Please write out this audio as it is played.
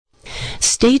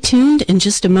Stay tuned in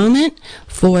just a moment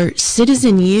for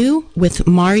Citizen U with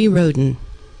Mari Roden.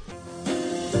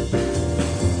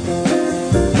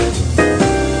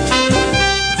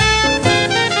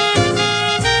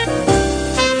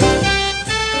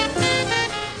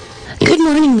 Good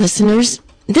morning, listeners.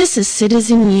 This is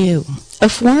Citizen U, a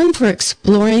forum for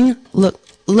exploring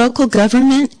local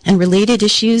government and related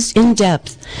issues in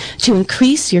depth to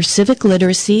increase your civic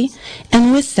literacy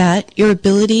and with that, your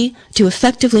ability to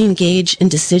effectively engage in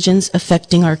decisions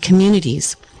affecting our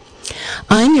communities.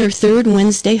 I'm your third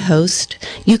Wednesday host,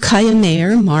 Ukiah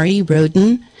Mayor Mari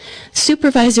Roden.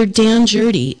 Supervisor Dan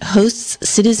Jurdy hosts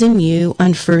Citizen U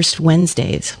on first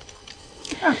Wednesdays.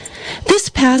 This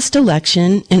past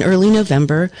election in early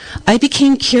November, I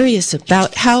became curious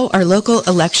about how our local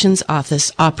elections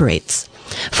office operates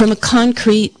from a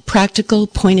concrete, practical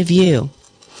point of view.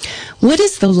 What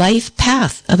is the life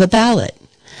path of a ballot?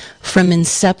 From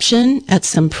inception at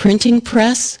some printing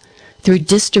press, through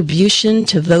distribution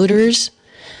to voters,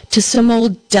 to some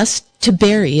old dust to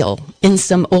burial in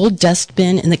some old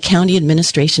dustbin in the county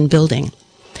administration building.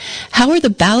 How are the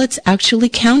ballots actually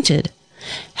counted?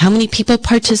 How many people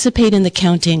participate in the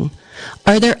counting?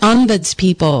 Are there ombuds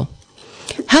people?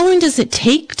 How long does it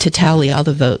take to tally all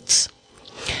the votes?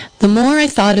 The more I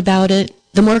thought about it,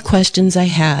 the more questions I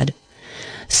had.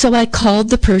 So I called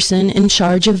the person in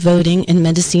charge of voting in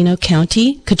Mendocino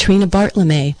County, Katrina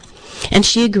Bartolome, and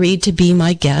she agreed to be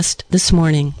my guest this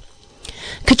morning.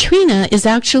 Katrina is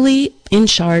actually in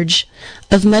charge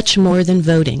of much more than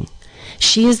voting.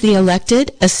 She is the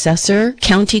elected assessor,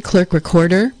 county clerk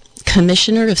recorder,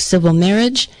 commissioner of civil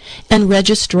marriage, and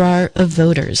registrar of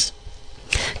voters.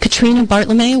 Katrina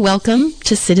Bartolome, welcome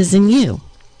to Citizen U.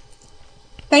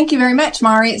 Thank you very much,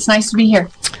 Mari. It's nice to be here.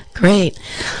 Great.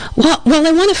 Well,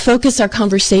 I want to focus our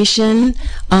conversation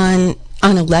on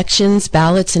elections,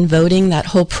 ballots, and voting, that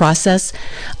whole process.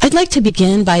 I'd like to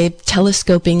begin by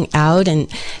telescoping out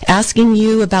and asking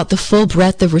you about the full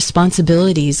breadth of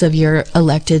responsibilities of your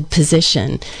elected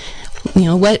position. You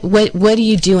know, what do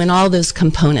you do in all those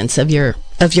components of your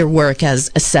work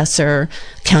as assessor,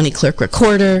 county clerk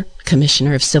recorder,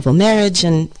 commissioner of civil marriage,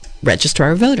 and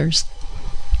registrar of voters?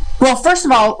 Well, first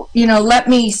of all, let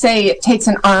me say it takes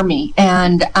an army,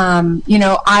 and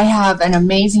I have an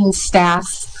amazing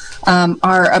staff.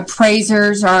 Our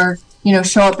appraisers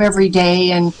show up every day,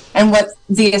 and what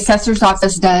the assessor's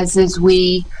office does is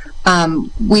we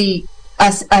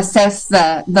assess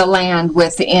the land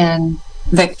within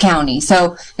the county.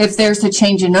 So if there's a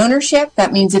change in ownership,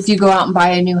 that means if you go out and buy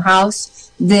a new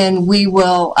house, then we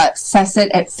will assess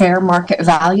it at fair market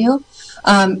value.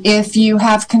 If you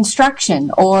have construction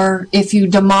or if you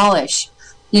demolish,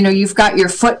 you've got your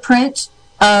footprint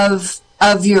of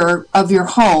your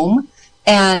home,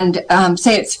 and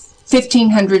say it's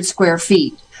 1,500 square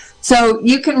feet. So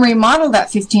you can remodel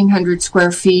that 1,500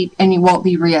 square feet and you won't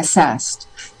be reassessed.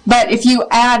 But if you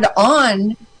add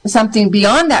on something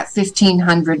beyond that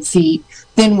 1,500 feet,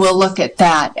 then we'll look at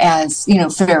that as,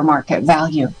 fair market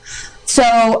value.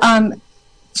 So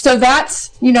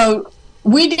that's,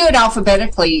 we do it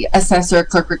alphabetically, assessor,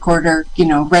 clerk recorder,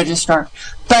 registrar.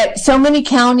 But so many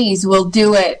counties will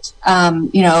do it,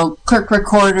 clerk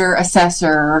recorder,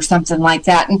 assessor, or something like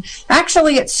that. And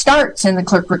actually it starts in the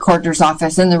clerk recorder's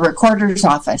office, in the recorder's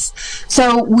office.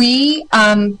 So we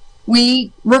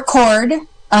record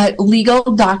a legal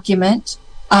document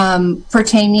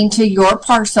pertaining to your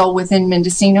parcel within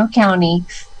Mendocino County,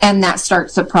 and that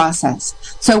starts the process.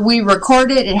 So we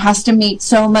record it. It has to meet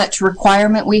so much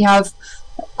requirement. We have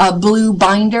a blue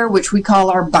binder, which we call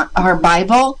our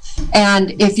Bible,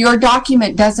 and if your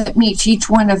document doesn't meet each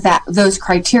one of those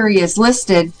criteria is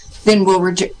listed, then we'll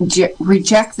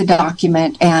reject the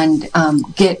document and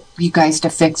get you guys to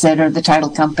fix it, or the title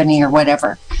company, or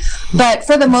whatever. But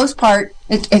for the most part,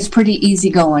 it's pretty easy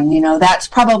going. That's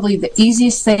probably the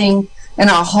easiest thing in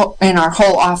our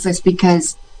whole office,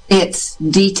 because it's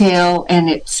detail and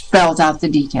it spells out the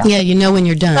detail. Yeah, when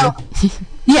you're done. So,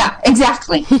 yeah,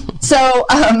 exactly. So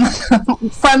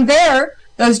from there,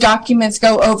 those documents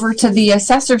go over to the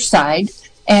assessor side,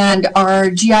 and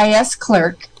our GIS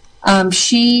clerk,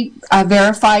 she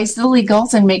verifies the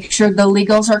legals and makes sure the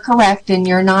legals are correct and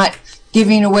you're not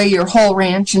giving away your whole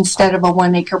ranch instead of a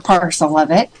 1-acre parcel of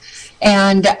it.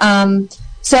 And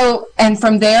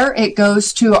from there, it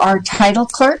goes to our title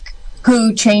clerk,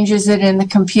 who changes it in the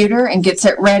computer and gets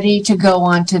it ready to go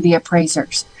on to the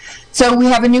appraisers. So we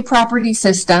have a new property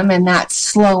system, and that's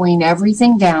slowing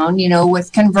everything down.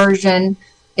 With conversion,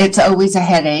 it's always a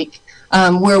headache.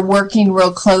 We're working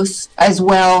real close, as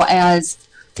well as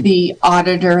the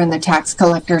auditor and the tax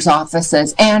collector's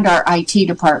offices and our IT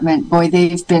department, boy,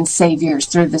 they've been saviors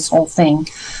through this whole thing.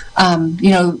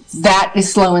 That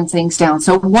is slowing things down.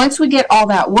 So once we get all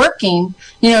that working,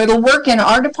 it'll work in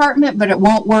our department, but it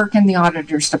won't work in the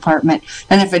auditor's department.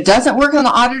 And if it doesn't work in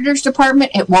the auditor's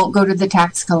department, it won't go to the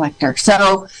tax collector.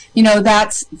 So,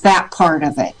 that's that part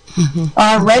of it. Mm-hmm.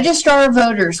 Our registrar of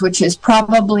voters, which is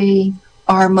probably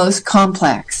our most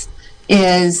complex,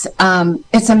 is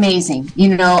it's amazing.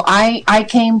 I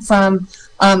came from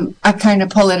a kind of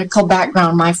political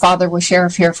background. My father was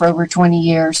sheriff here for over 20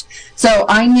 years, so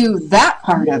I knew that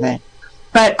part of it,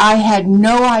 but I had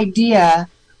no idea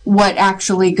what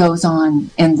actually goes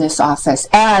on in this office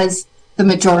as the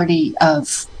majority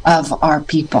of our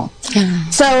people.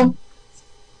 So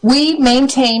we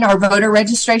maintain our voter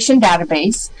registration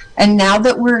database, and now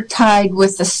that we're tied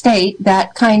with the state,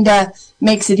 that kind of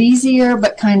makes it easier,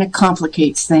 but kind of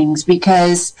complicates things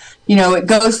because, it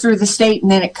goes through the state and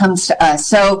then it comes to us.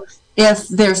 So if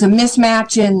there's a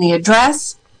mismatch in the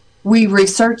address, we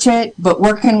research it, but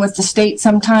working with the state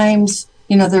sometimes,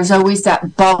 there's always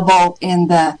that bubble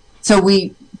so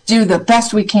we do the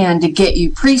best we can to get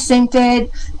you precincted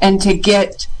and to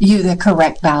get you the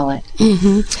correct ballot.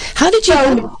 Mm-hmm. How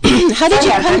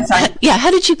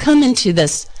did you come into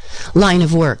this line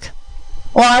of work?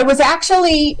 Well, I was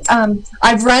actually,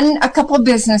 I've run a couple of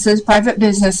businesses, private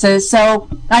businesses, so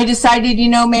I decided,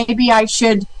 maybe I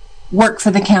should work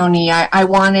for the county. I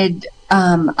wanted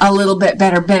a little bit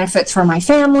better benefits for my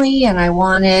family, and I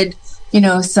wanted,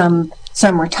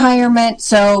 some retirement.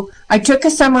 So I took a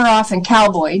summer off and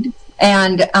cowboyed,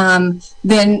 and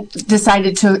then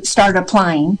decided to start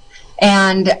applying.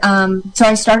 And so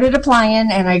I started applying,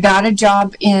 and I got a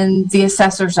job in the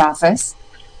assessor's office.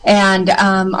 And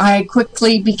I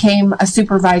quickly became a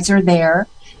supervisor there.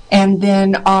 And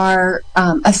then our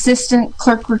assistant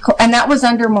clerk, and that was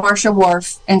under Marsha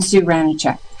Wharf and Sue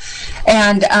Ranichek.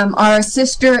 And our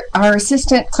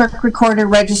assistant clerk recorder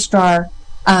registrar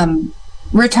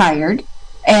retired.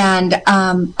 And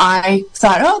I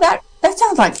thought, that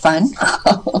sounds like fun.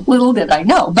 Little did I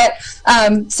know. But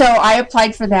so I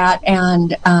applied for that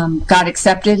and got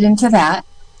accepted into that.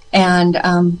 And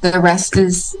the rest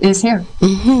is here.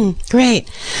 Mm-hmm.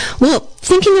 Great. Well,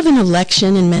 thinking of an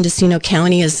election in Mendocino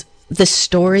County as the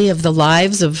story of the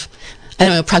lives of,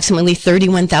 approximately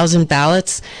 31,000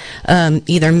 ballots,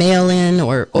 either mail-in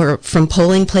or from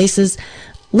polling places,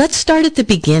 let's start at the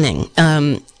beginning,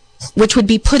 which would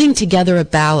be putting together a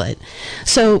ballot.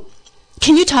 So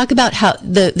can you talk about how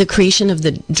the creation of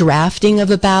the drafting of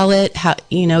a ballot, how,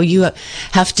 you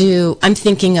have to, I'm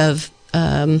thinking of,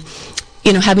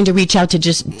 having to reach out to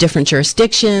just different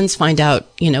jurisdictions, find out,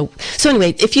 So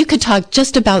anyway, if you could talk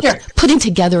just about putting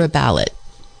together a ballot.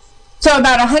 So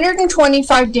about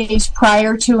 125 days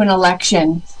prior to an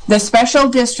election, the special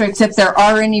districts, if there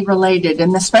are any related,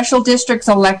 and the special districts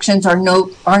elections are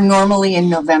normally in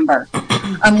November.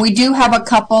 We do have a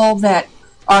couple that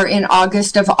are in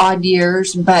August of odd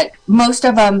years, but most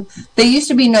of them, they used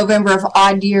to be November of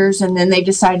odd years, and then they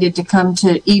decided to come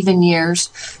to even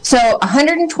years. So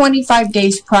 125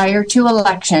 days prior to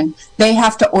election, they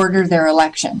have to order their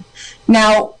election.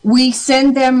 Now, we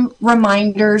send them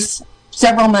reminders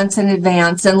several months in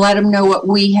advance and let them know what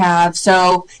we have.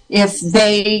 So if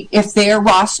their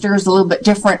roster is a little bit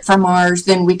different from ours,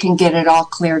 then we can get it all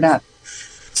cleared up.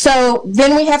 So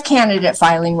then we have candidate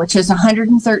filing, which is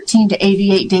 113 to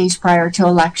 88 days prior to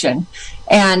election.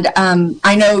 And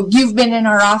I know you've been in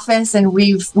our office, and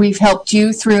we've helped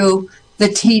you through the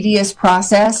tedious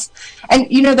process. And,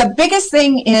 the biggest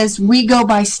thing is we go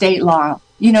by state law.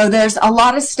 There's a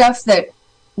lot of stuff that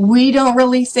we don't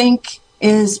really think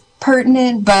is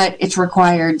pertinent, but it's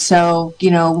required. So,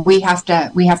 we have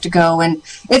to go, and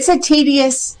it's a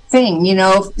tedious thing.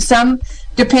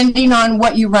 Depending on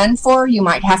what you run for, you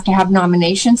might have to have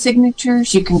nomination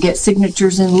signatures. You can get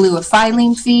signatures in lieu of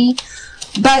filing fee.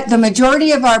 But the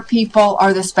majority of our people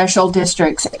are the special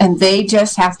districts, and they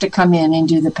just have to come in and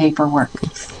do the paperwork.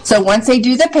 So once they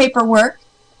do the paperwork,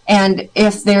 and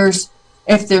if there's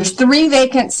 3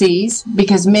 vacancies,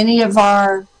 because many of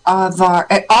all of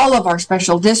our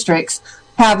special districts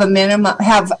have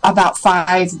about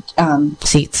 5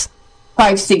 seats.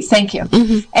 5 seats, thank you.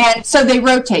 Mm-hmm. And so they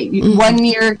rotate. Mm-hmm. One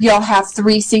year you'll have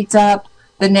 3 seats up.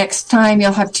 The next time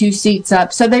you'll have 2 seats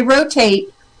up. So they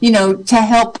rotate, to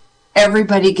help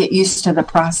everybody get used to the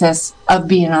process of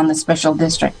being on the special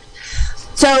district.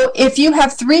 So if you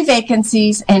have 3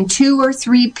 vacancies and 2 or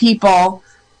 3 people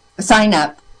sign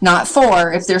up, not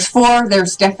 4. If there's 4,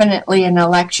 there's definitely an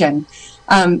election.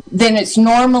 then it's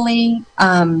normally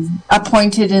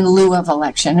appointed in lieu of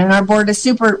election. And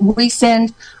we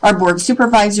send our board of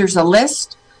supervisors a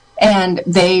list, and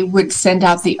they would send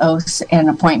out the oaths and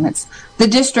appointments. The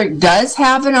district does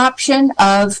have an option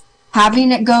of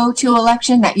having it go to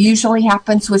election. That usually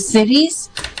happens with cities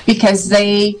because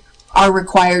they are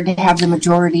required to have the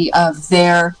majority of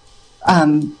their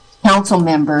council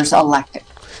members elected.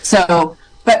 So,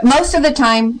 but most of the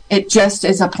time, it just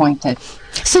is appointed.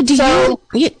 So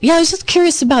I was just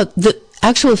curious about the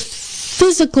actual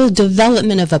physical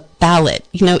development of a ballot.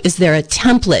 Is there a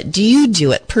template? Do you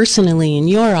do it personally in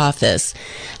your office?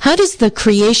 How does the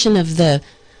creation of the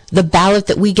ballot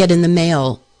that we get in the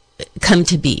mail come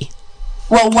to be?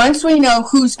 Well, once we know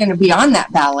who's going to be on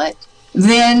that ballot,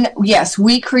 then yes,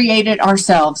 we create it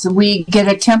ourselves. We get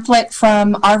a template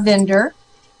from our vendor,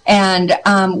 and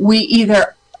we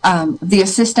either the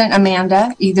assistant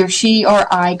Amanda, either she or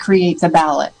I create the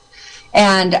ballot.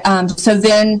 And so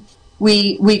then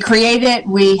we create it.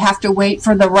 We have to wait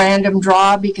for the random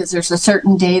draw because there's a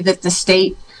certain day that the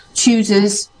state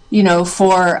chooses,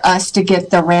 for us to get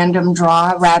the random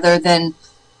draw rather than,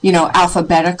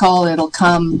 alphabetical. It'll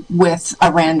come with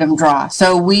a random draw.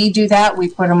 So we do that. We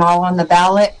put them all on the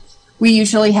ballot. We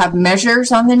usually have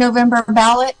measures on the November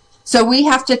ballot. So we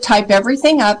have to type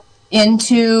everything up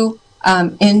into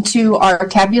our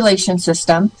tabulation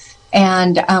system,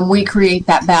 and we create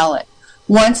that ballot.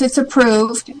 Once it's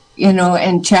approved,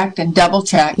 and checked and double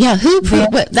checked. Yeah,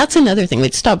 that's another thing.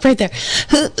 We'd stop right there.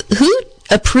 Who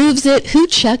approves it? Who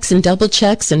checks and double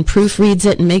checks and proofreads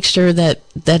it and makes sure that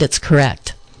it's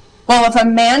correct? Well, if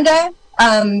Amanda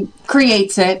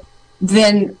creates it,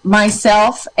 then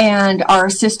myself and our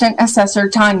assistant assessor,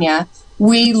 Tanya,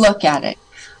 we look at it.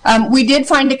 We did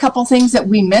find a couple things that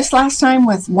we missed last time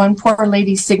with one poor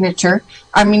lady's signature.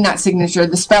 I mean, not signature,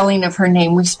 the spelling of her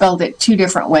name. We spelled it two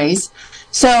different ways.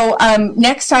 So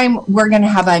next time we're going to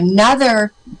have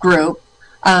another group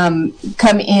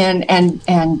come in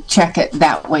and check it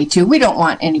that way too. We don't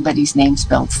want anybody's name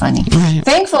spelled funny. Right.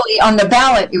 Thankfully, on the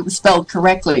ballot, it was spelled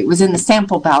correctly. It was in the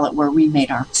sample ballot where we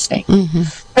made our mistake. Mm-hmm.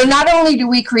 So not only do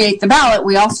we create the ballot,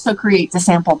 we also create the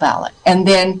sample ballot. And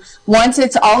then once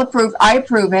it's all approved, I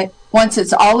approve it. Once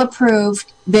it's all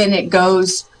approved, then it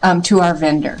goes to our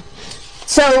vendor.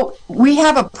 So we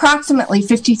have approximately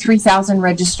 53,000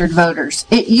 registered voters.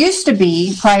 It used to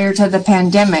be, prior to the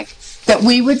pandemic, that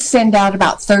we would send out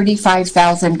about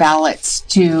 35,000 ballots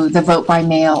to the vote by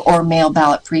mail or mail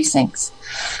ballot precincts.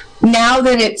 Now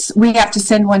that we have to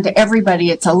send one to everybody,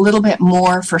 it's a little bit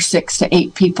more for 6 to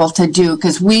 8 people to do,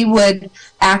 because we would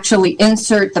actually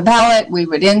insert the ballot, we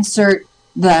would insert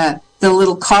the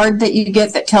little card that you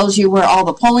get that tells you where all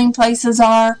the polling places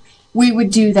are. We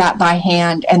would do that by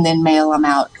hand and then mail them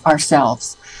out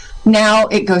ourselves. Now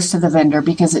it goes to the vendor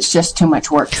because it's just too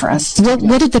much work for us.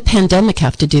 What did the pandemic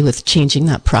have to do with changing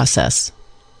that process?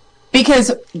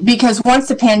 Because once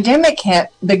the pandemic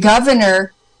hit, the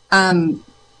governor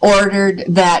ordered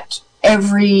that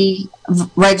every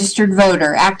registered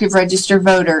voter, active registered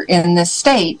voter in the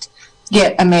state,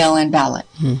 get a mail-in ballot.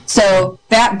 So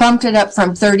that bumped it up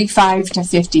from 35 to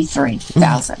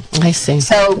 53,000. I see.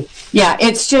 So yeah,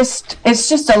 it's just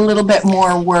a little bit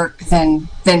more work than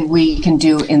we can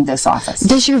do in this office.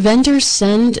 Does your vendor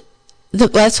send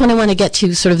that's when I want to get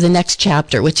to sort of the next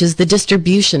chapter, which is the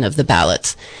distribution of the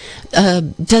ballots.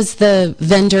 Does the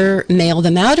vendor mail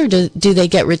them out, or do they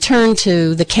get returned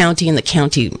to the county and the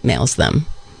county mails them?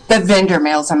 The vendor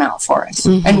mails them out for us.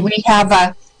 Mm-hmm. And we have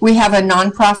a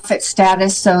nonprofit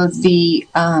status, so the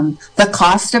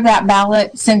cost of that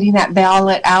ballot, sending that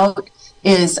ballot out,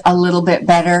 is a little bit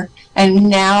better. And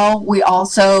now we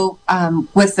also,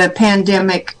 with the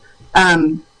pandemic,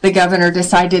 the governor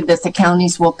decided that the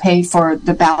counties will pay for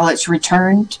the ballots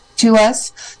returned to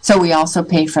us, so we also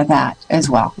pay for that as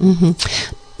well.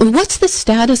 Mm-hmm. What's the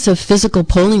status of physical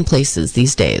polling places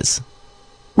these days?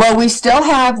 Well,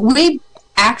 we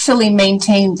actually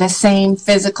maintain the same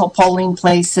physical polling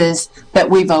places that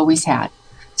we've always had.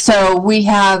 So we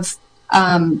have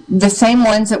the same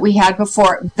ones that we had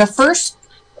before. The first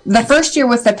year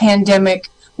with the pandemic,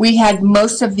 we had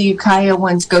most of the Ukiah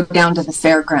ones go down to the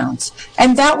fairgrounds,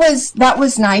 and that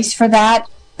was nice for that.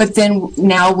 But then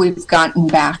now we've gotten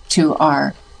back to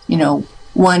our,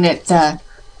 one at the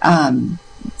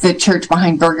church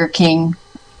behind Burger King,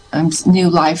 New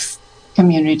Life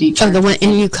Community Church. Oh, the one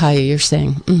in Ukiah, you're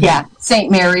saying? Mm-hmm. Yeah,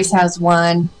 St. Mary's has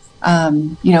one.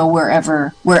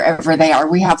 Wherever they are.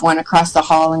 We have one across the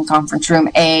hall in Conference Room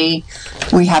A.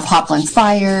 We have Hopland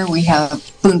Fire. We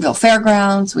have Boonville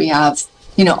Fairgrounds. We have,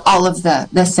 all of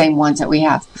the same ones that we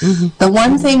have. Mm-hmm. The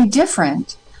one thing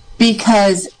different,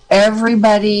 because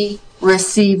everybody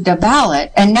received a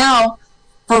ballot. And now,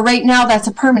 for right now, that's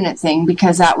a permanent thing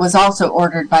because that was also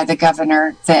ordered by the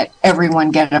governor that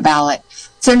everyone get a ballot.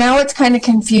 So now it's kind of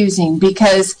confusing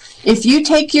because if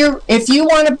you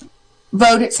want to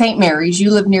vote at St. Mary's,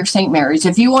 you live near St. Mary's.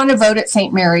 If you want to vote at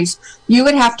St. Mary's, you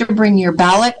would have to bring your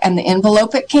ballot and the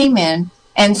envelope it came in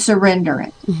and surrender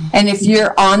it. Mm-hmm. And if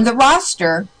you're on the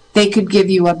roster, they could give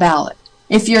you a ballot.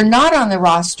 If you're not on the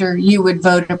roster, you would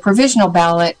vote a provisional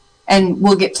ballot, and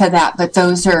we'll get to that. But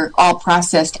those are all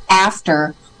processed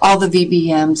after all the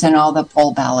VBMs and all the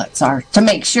poll ballots are to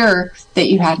make sure that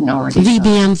you hadn't already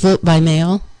VBM vote by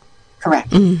mail?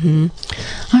 Correct. Mm-hmm.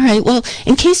 All right. Well,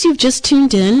 in case you've just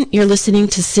tuned in, you're listening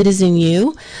to Citizen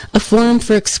U, a forum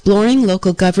for exploring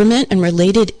local government and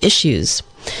related issues.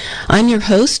 I'm your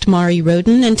host, Mari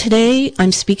Roden, and today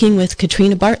I'm speaking with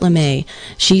Katrina Bartolome.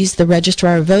 She's the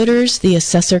Registrar of Voters, the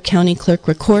Assessor County Clerk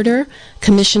Recorder,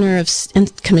 Commissioner of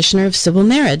Civil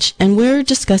Marriage, and we're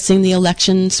discussing the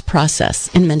elections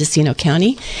process in Mendocino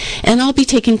County. And I'll be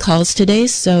taking calls today,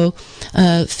 so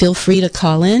feel free to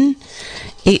call in.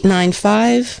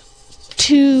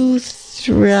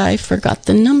 895-23, I forgot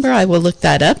the number. I will look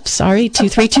that up. Sorry,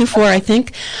 2324, I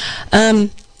think.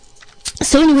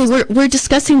 So anyway, we're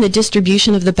discussing the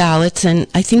distribution of the ballots, and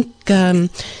I think so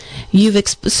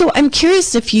I'm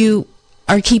curious if you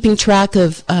are keeping track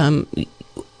of, in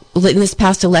this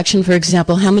past election, for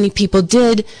example, how many people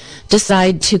did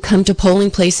decide to come to polling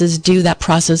places, do that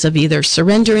process of either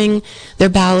surrendering their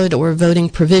ballot or voting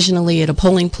provisionally at a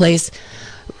polling place,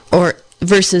 or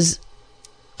versus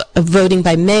voting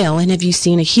by mail, and have you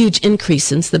seen a huge increase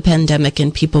since the pandemic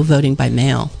in people voting by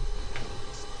mail?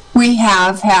 We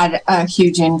have had a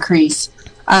huge increase.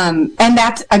 And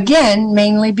that's, again,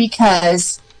 mainly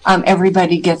because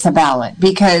everybody gets a ballot.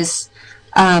 Because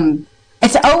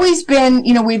it's always been,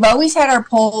 we've always had our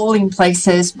polling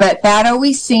places, but that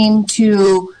always seemed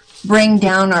to bring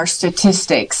down our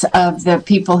statistics of the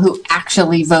people who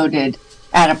actually voted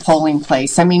at a polling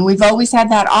place. I mean, we've always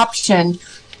had that option,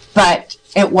 but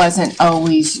it wasn't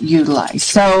always utilized.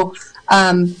 So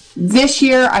this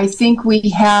year, I think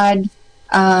we had...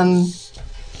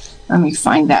 let me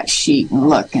find that sheet and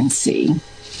look and see.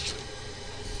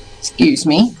 Excuse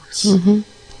me. Mm-hmm.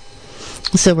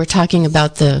 So we're talking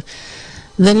about the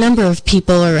number of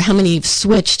people, or how many have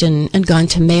switched and gone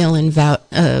to mail-in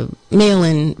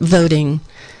voting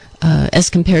as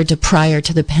compared to prior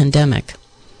to the pandemic.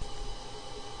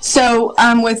 So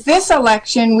with this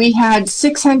election, we had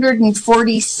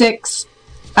 646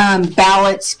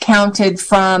 ballots counted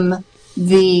from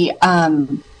the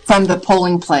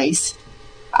polling place,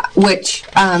 which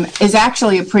is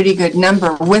actually a pretty good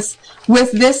number. With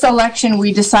this election,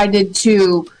 we decided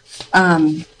to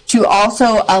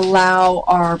also allow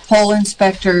our poll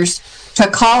inspectors to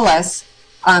call us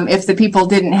if the people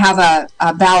didn't have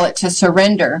a ballot to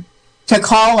surrender, to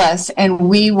call us, and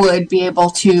we would be able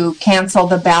to cancel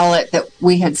the ballot that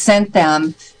we had sent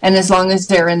them. And as long as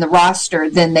they're in the roster,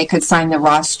 then they could sign the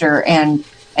roster and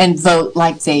vote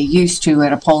like they used to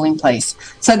at a polling place.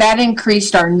 So that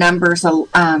increased our numbers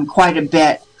quite a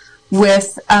bit.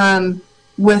 With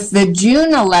the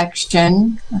June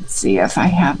election, let's see if I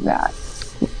have that.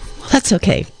 That's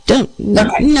okay.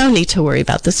 No need to worry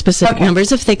about the specific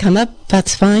numbers. If they come up,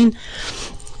 that's fine.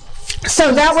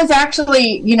 So that was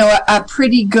actually, a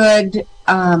pretty good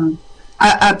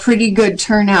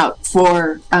turnout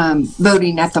for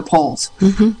voting at the polls.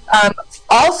 Mm-hmm.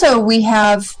 Also, we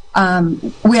have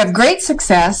great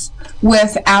success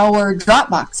with our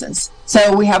drop boxes.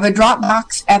 So we have a drop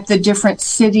box at the different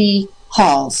city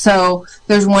halls. So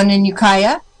there's one in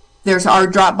Ukiah. There's our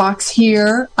drop box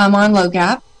here on Low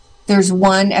Gap. There's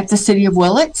one at the city of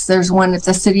Willits. There's one at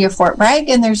the city of Fort Bragg,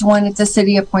 and there's one at the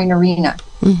city of Point Arena.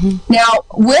 Mm-hmm. Now,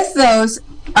 with those,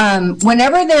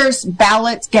 whenever there's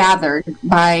ballots gathered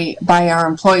by our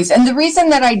employees, and the reason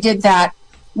that I did that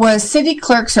was city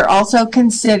clerks are also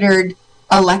considered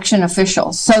election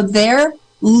officials. So they're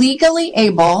legally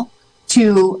able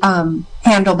to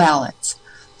handle ballots.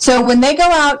 So when they go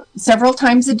out several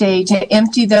times a day to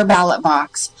empty their ballot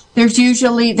box, there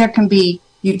can be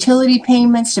utility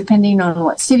payments depending on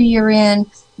what city you're in.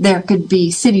 There could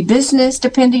be city business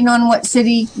depending on what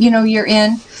city you're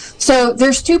in. So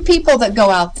there's two people that go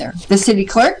out there, the city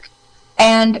clerk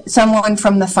and someone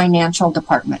from the financial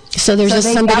department. So there's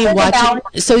somebody watching.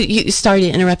 So sorry to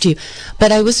interrupt you,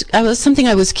 but I was something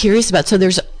I was curious about. So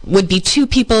would be two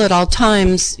people at all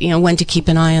times, one to keep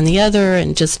an eye on the other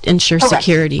and just ensure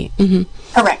security. Mm-hmm.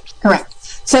 Correct.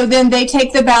 So then they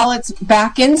take the ballots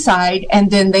back inside and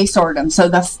then they sort them. So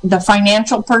the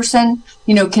financial person,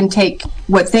 can take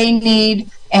what they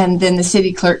need. and then the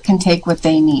city clerk can take what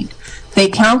they need. They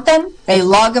count them, they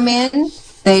log them in,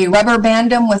 they rubber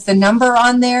band them with the number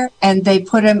on there, and they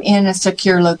put them in a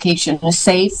secure location, a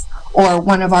safe, or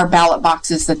one of our ballot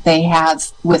boxes that they have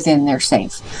within their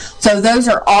safe. So those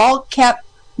are all kept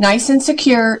nice and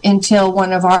secure until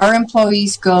one of our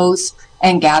employees goes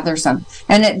and gathers them.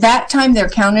 And at that time, they're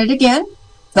counted again.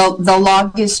 The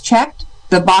log is checked,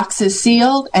 the box is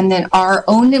sealed, and then our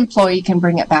own employee can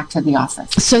bring it back to the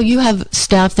office. So you have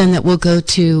staff then that will go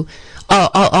to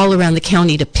all around the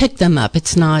county to pick them up.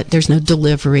 There's no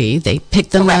delivery. They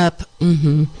pick them Correct. up.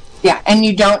 Mm-hmm. Yeah, and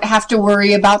you don't have to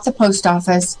worry about the post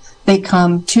office. They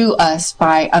come to us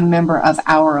by a member of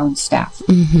our own staff.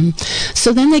 Mm-hmm.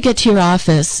 So then they get to your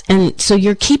office, and so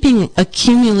you're keeping a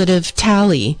cumulative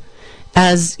tally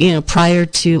as, prior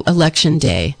to election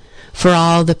day for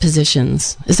all the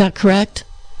positions. Is that correct?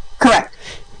 Correct.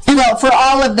 And well, for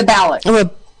all of the ballots. We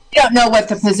don't know what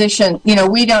the position, we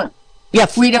don't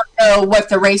know what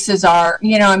the races are.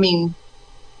 We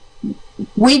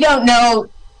don't know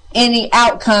any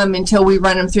outcome until we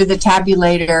run them through the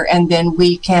tabulator, and then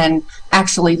we can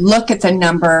actually look at the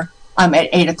number at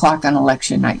 8 o'clock on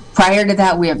election night. Prior to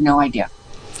that, we have no idea.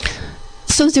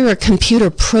 So is there a computer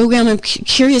program? I'm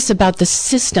curious about the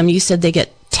system. You said they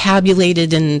get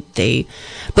tabulated, and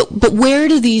but where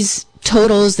do these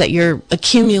totals that you're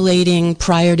accumulating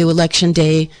prior to election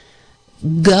day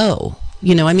go?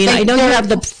 I know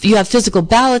you have physical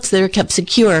ballots that are kept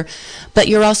secure, but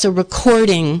you're also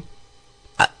recording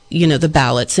the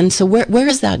ballots. And so where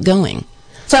is that going?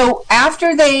 So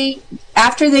after they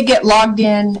get logged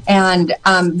in, and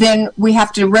then we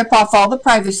have to rip off all the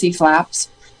privacy flaps,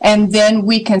 and then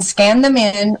we can scan them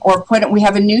in or we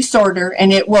have a new sorter,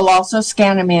 and it will also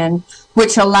scan them in,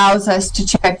 which allows us to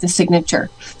check the signature.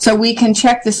 So we can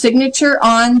check the signature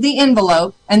on the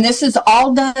envelope, and this is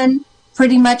all done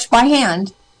pretty much by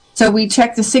hand. So we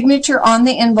check the signature on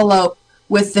the envelope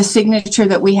with the signature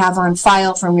that we have on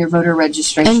file from your voter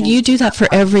registration. And you do that for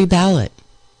every ballot?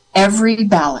 Every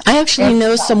ballot. I actually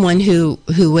know someone who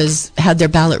had their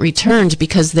ballot returned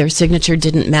because their signature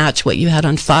didn't match what you had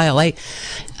on file.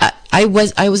 I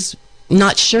was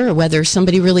not sure whether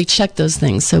somebody really checked those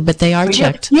things. But they are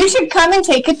checked. You should come and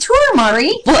take a tour,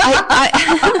 Mari. Well,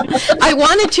 I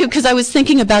wanted to, because I was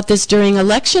thinking about this during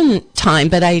election time,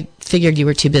 but I figured you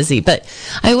were too busy. But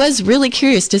I was really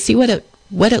curious to see what it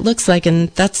looks like, and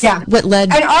that's what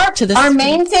led to this. Our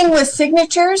main thing with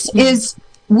signatures is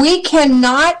we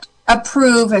cannot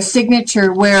approve a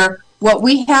signature where what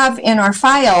we have in our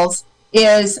files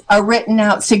is a written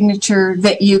out signature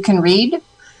that you can read.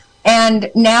 And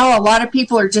now a lot of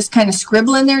people are just kind of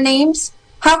scribbling their names.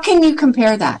 How can you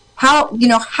compare that? How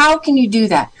can you do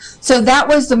that? So that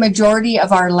was the majority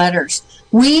of our letters.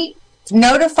 We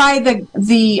notify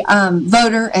the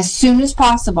voter as soon as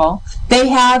possible. They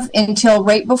have until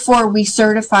right before we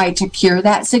certify to cure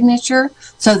that signature,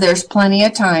 so there's plenty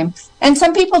of time. And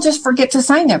some people just forget to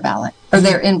sign their ballot or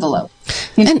their envelope.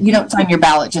 You don't sign your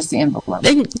ballot, just the envelope.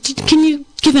 And can you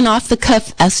give an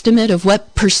off-the-cuff estimate of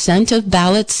what % of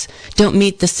ballots don't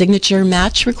meet the signature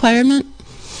match requirement?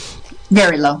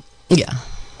 Very low. Yeah.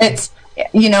 It's,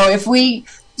 if we...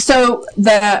 So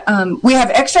we have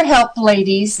extra help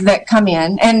ladies that come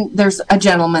in, and there's a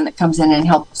gentleman that comes in and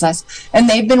helps us, and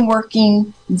they've been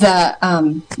working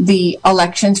the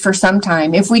elections for some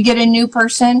time. If we get a new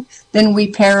person, then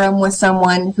we pair them with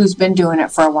someone who's been doing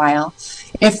it for a while.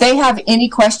 If they have any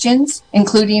questions,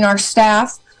 including our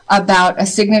staff, about a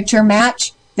signature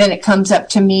match, then it comes up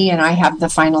to me, and I have the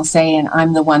final say, and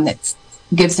I'm the one that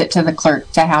gives it to the clerk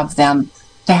to have them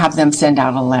send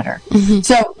out a letter. Mm-hmm.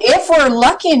 So if we're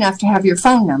lucky enough to have your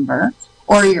phone number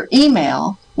or your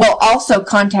email, we'll also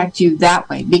contact you that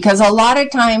way, because a lot of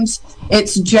times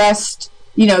it's just,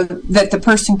 that the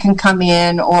person can come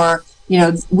in, or,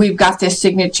 we've got this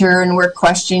signature and we're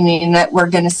questioning that we're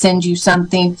going to send you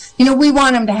something. We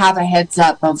want them to have a heads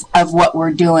up of what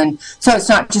we're doing. So it's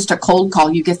not just a cold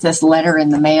call. You get this letter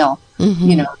in the mail, mm-hmm.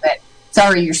 That,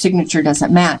 sorry, your signature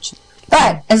doesn't match.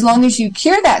 But as long as you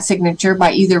cure that signature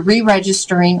by either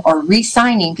re-registering or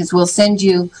re-signing, because we'll send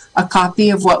you a copy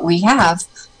of what we have,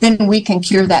 then we can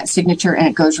cure that signature and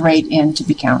it goes right in to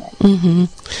be counted. Mm-hmm.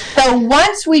 So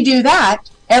once we do that,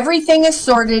 everything is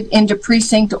sorted into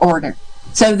precinct order.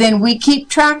 So then we keep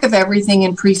track of everything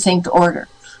in precinct order.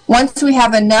 Once we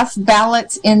have enough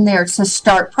ballots in there to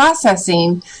start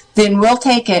processing, then we'll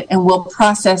take it and we'll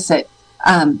process it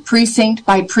precinct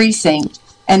by precinct.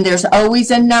 And there's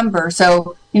always a number.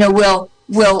 So,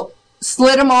 we'll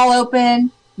slit them all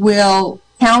open. We'll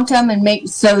count them and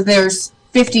so there's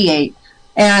 58.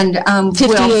 And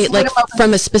 58, like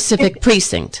from a specific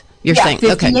precinct. you're saying.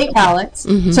 58 okay. ballots.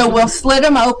 So we'll split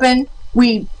them open.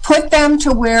 We put them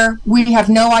to where we have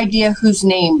no idea whose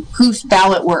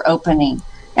ballot we're opening.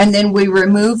 And then we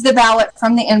remove the ballot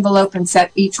from the envelope and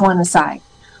set each one aside.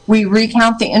 We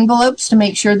recount the envelopes to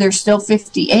make sure there's still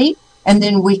 58, and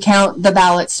then we count the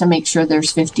ballots to make sure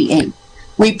there's 58.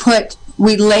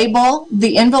 We label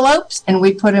the envelopes and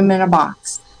we put them in a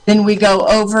box. Then we go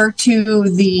over to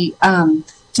the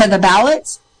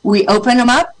ballots. We open them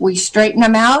up. We straighten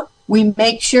them out. We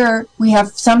make sure we have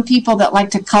some people that like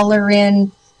to color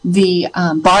in the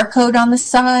barcode on the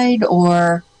side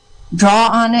or draw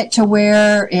on it to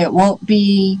where it won't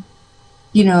be,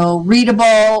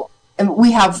 readable. And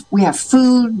we have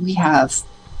food. We have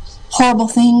horrible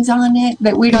things on it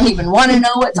that we don't even want to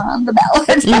know what's on the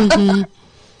ballot.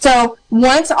 So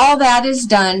once all that is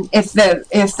done, if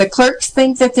the clerks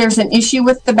think that there's an issue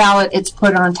with the ballot, it's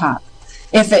put on top.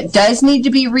 If it does need to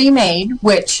be remade,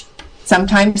 which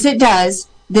sometimes it does,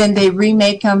 then they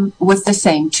remake them with the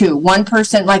same too. One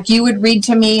person, like you would read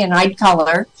to me and I'd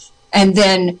color, and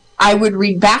then I would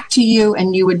read back to you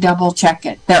and you would double check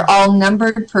it. They're all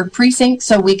numbered per precinct,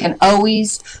 so we can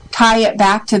always tie it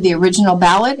back to the original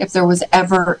ballot if there was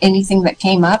ever anything that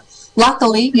came up.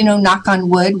 Luckily, knock on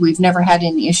wood, we've never had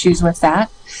any issues with that.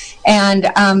 And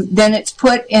then it's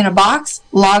put in a box,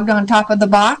 logged on top of the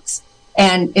box,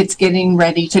 and it's getting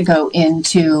ready to go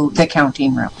into the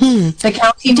counting room. The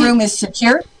counting room is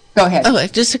secure. Go ahead. Oh,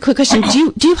 just a quick question.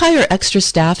 Do you hire extra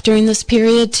staff during this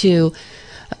period to...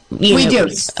 We do.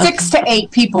 6 to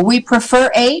 8 people. We prefer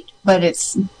 8, but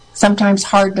it's sometimes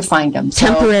hard to find them.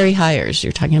 Temporary hires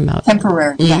you're talking about.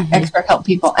 Temporary, yeah, extra help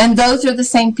people. And those are the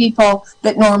same people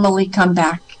that normally come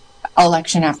back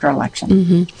election after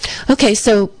election. Okay,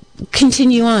 so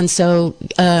continue on. So,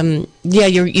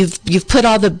 you've put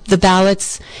all the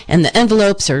ballots and the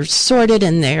envelopes are sorted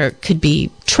and they could be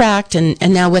tracked.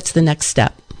 And now what's the next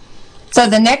step? So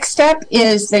the next step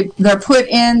is they're put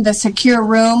in the secure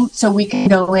room so we can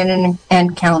go in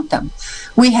and count them.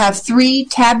 We have 3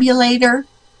 tabulator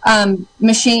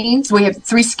machines. We have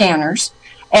 3 scanners.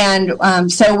 And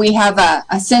so we have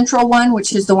a central one,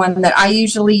 which is the one that I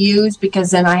usually use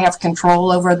because then I have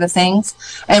control over the things.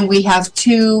 And we have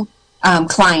 2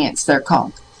 clients, they're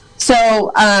called.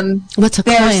 So what's a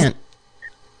client?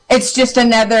 It's just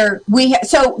another,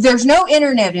 so there's no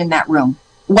internet in that room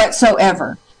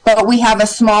whatsoever. But we have a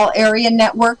small area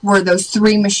network where those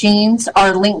 3 machines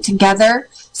are linked together.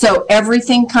 So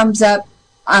everything comes up,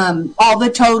 all the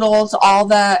totals,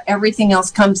 everything else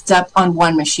comes up on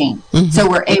one machine. So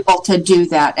we're able to do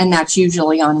that. And that's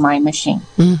usually on my machine.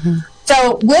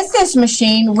 So with this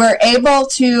machine, we're able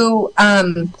to,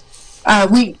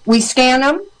 we scan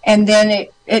them and then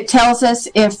it tells us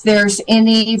if there's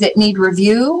any that need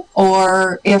review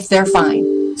or if they're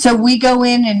fine. So we go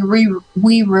in and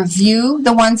we review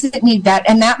the ones that need that.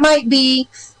 And that might be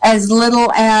as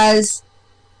little as,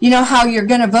 how you're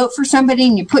going to vote for somebody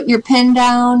and you put your pen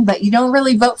down, but you don't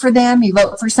really vote for them. You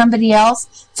vote for somebody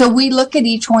else. So we look at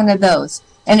each one of those.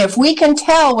 And if we can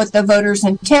tell what the voter's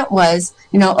intent was,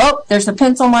 there's a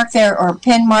pencil mark there or a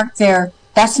pen mark there,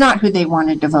 that's not who they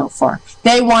wanted to vote for.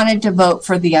 They wanted to vote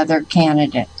for the other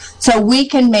candidate. So we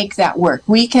can make that work.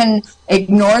 We can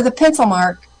ignore the pencil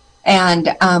mark and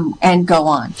go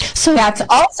on. So that's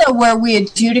also where we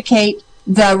adjudicate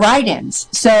the write-ins.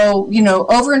 So,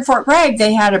 over in Fort Bragg,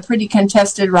 they had a pretty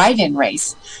contested write-in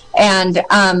race. And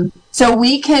so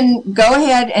we can go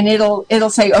ahead and it'll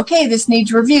say, okay, this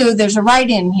needs review. There's a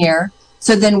write-in here.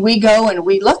 So then we go and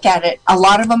we look at it. A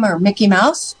lot of them are Mickey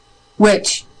Mouse,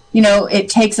 which, it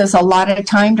takes us a lot of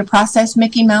time to process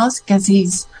Mickey Mouse because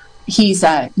he's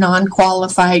a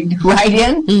non-qualified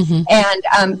write-in.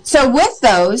 And so with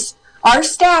those, our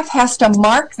staff has to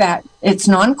mark that it's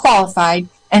non-qualified,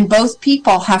 and both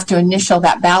people have to initial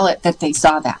that ballot that they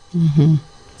saw that.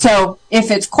 So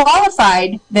if it's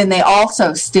qualified, then they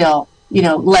also still,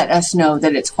 let us know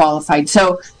that it's qualified.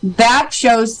 So that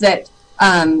shows that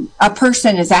a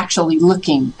person is actually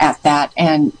looking at that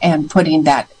and putting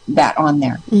that on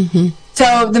there.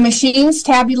 So the machines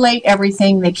tabulate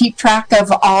everything. They keep track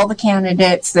of all the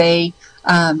candidates. They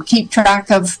keep track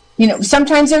of,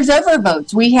 sometimes there's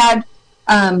overvotes. We had,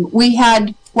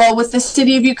 with the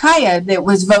city of Ukiah, that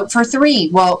was vote for 3.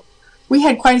 Well, we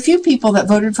had quite a few people that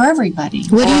voted for everybody.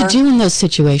 What do you do in those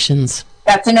situations?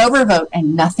 That's an overvote,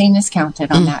 and nothing is counted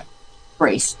on that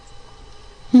race.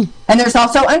 And there's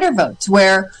also undervotes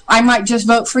where I might just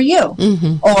vote for you.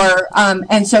 Or,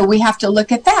 and so we have to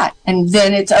look at that. And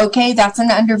then it's okay, that's an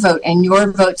undervote, and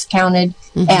your vote's counted,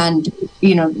 and,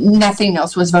 nothing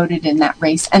else was voted in that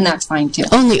race, and that's fine too.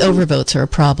 Only overvotes are a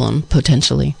problem,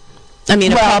 potentially. I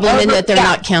mean, a problem in that they're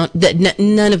yeah. not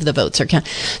none of the votes are counted.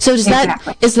 So is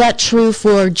that true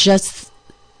for just,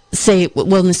 say,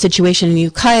 well, in the situation in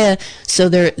Ukiah, so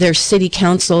their city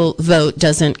council vote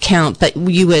doesn't count, but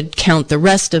you would count the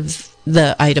rest of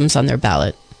the items on their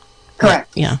ballot?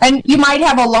 Correct. Yeah. And you might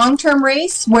have a long-term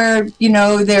race where,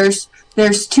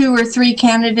 there's 2 or 3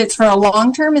 candidates for a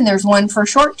long term and there's one for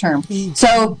short term.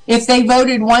 So if they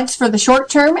voted once for the short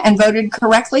term and voted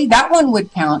correctly, that one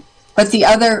would count. But the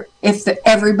other, if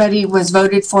everybody was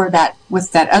voted for that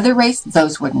with that other race,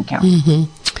 those wouldn't count.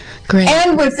 Great.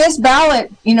 And with this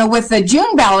ballot, with the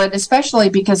June ballot, especially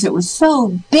because it was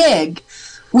so big,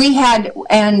 we had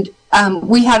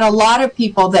a lot of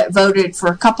people that voted for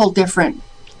a couple different,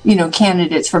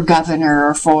 candidates for governor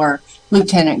or for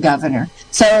lieutenant governor.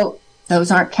 So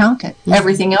those aren't counted.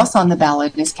 Everything else on the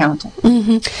ballot is counted.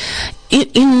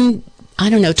 In, I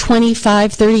don't know,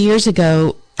 25, 30 years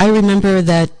ago, I remember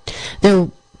that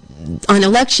on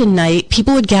election night,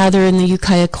 people would gather in the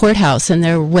Ukiah courthouse, and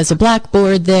there was a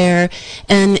blackboard there,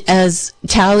 and as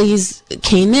tallies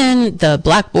came in, the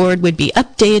blackboard would be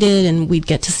updated, and we'd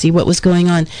get to see what was going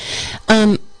on.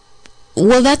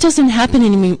 Well, that doesn't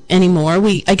happen anymore.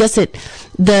 I guess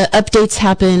the updates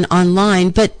happen online,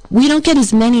 but we don't get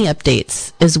as many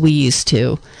updates as we used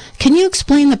to. Can you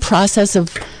explain the process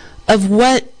of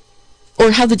what,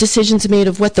 or how the decisions are made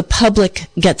of what the public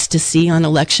gets to see on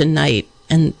election night?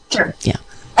 And sure. Yeah.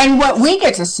 And what we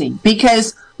get to see,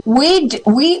 because we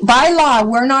by law,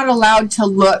 we're not allowed to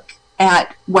look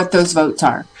at what those votes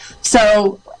are.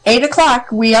 So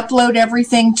 8:00, we upload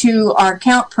everything to our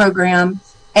count program,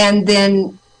 and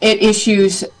then it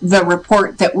issues the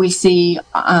report that we see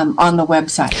on the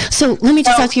website. So let me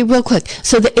just ask you real quick.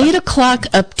 So the 8:00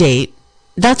 update,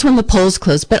 that's when the polls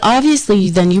close. But obviously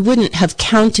then you wouldn't have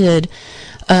counted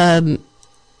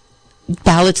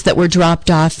ballots that were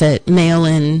dropped off at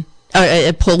mail-in,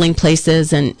 at polling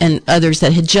places and others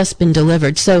that had just been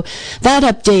delivered. So that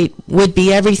update would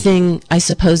be everything, I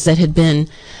suppose, that had been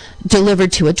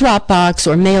delivered to a drop box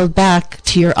or mailed back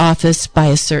to your office by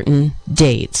a certain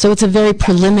date. So it's a very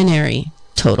preliminary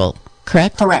total,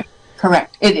 correct? Correct.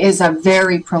 It is a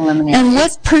very preliminary. And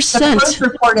what percent? The first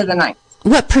report of the night.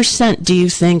 What percent do you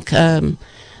think, I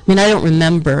don't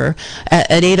remember, at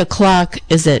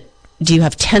 8:00, do you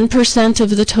have 10%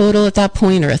 of the total at that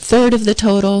point, or a third of the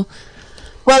total?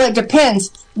 Well, it depends.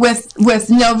 With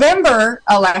November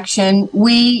election,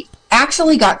 we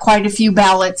actually got quite a few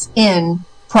ballots in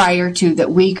prior to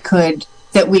that we could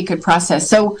process.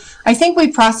 So I think we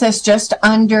processed just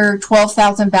under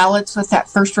 12,000 ballots with that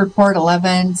first report,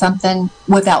 11 something,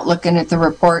 without looking at the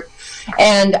report.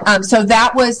 And so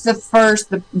that was the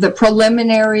first, the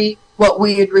preliminary, what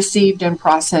we had received and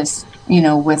processed,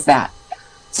 with that.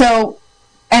 So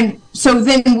then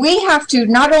we have to,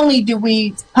 not only do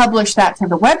we publish that to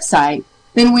the website,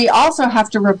 then we also have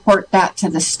to report that to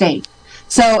the state.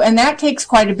 So, and that takes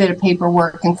quite a bit of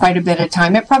paperwork and quite a bit of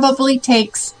time. It probably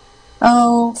takes,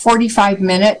 45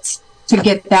 minutes to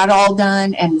get that all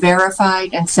done and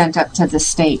verified and sent up to the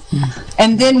state.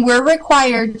 And then we're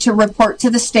required to report to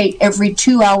the state every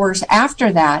 2 hours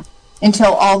after that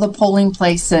until all the polling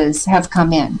places have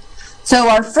come in. So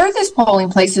our furthest polling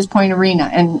place is Point Arena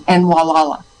and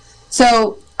Wallala.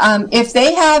 So if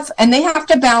they have, and they have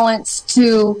to balance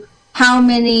to how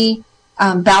many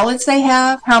ballots they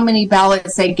have, how many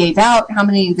ballots they gave out, how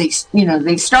many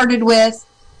they started with.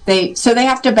 So they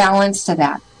have to balance to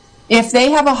that. If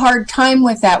they have a hard time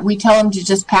with that, we tell them to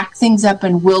just pack things up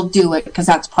and we'll do it because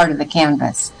that's part of the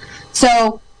canvas.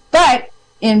 So, but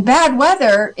in bad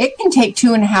weather, it can take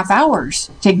 2.5 hours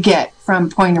to get from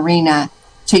Point Arena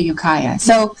to Ukiah.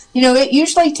 So, it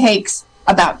usually takes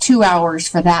about 2 hours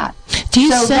for that. Do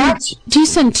you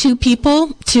send 2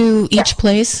 people to each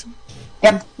place?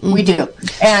 Yep, we do.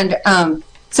 And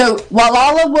so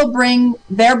Wallala will bring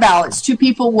their ballots. 2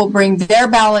 people will bring their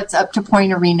ballots up to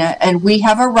Point Arena, and we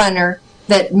have a runner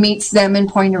that meets them in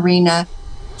Point Arena.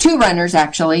 2 runners,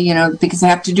 actually, because they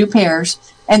have to do pairs.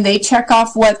 And they check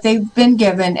off what they've been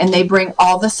given, and they bring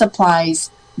all the supplies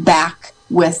back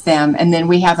with them. And then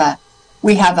we have a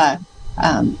lineup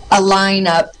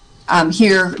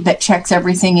here that checks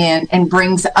everything in and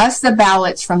brings us the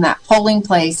ballots from that polling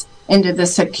place into the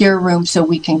secure room so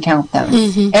we can count them.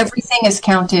 Everything is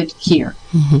counted here.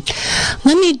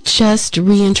 Let me just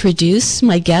reintroduce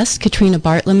my guest, Katrina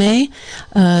Bartlemay.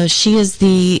 She is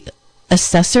the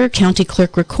assessor, county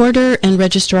clerk recorder, and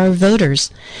registrar of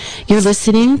voters. You're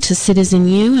listening to Citizen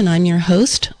U, and I'm your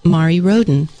host, Mari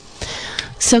Roden.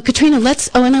 So, Katrina,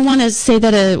 and I want to say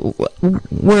that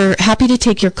we're happy to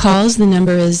take your calls. The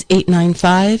number is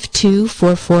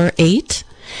 895-2448.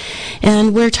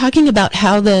 And we're talking about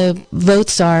how the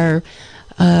votes are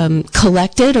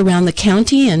collected around the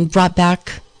county and brought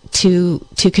back to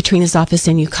Katrina's office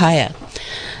in Ukiah.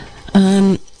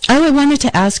 I wanted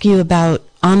to ask you about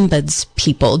ombuds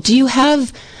people. Do you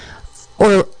have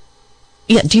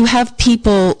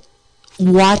people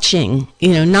watching,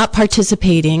 not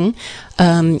participating,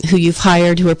 who you've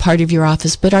hired, who are part of your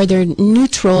office, but are there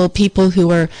neutral people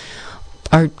who are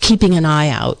keeping an eye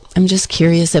out? I'm just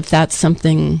curious if that's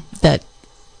something that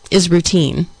is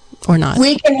routine or not.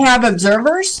 We can have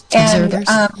observers. And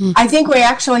I think we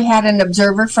actually had an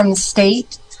observer from the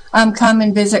state come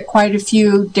and visit quite a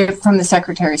few from the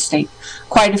Secretary of State,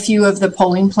 quite a few of the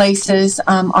polling places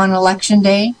on Election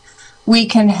Day. We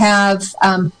can have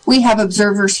we have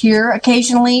observers here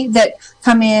occasionally that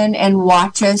come in and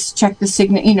watch us, check the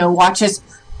signal, watch us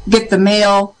get the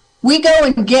mail. We go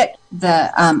and get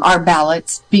the our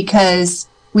ballots because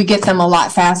we get them a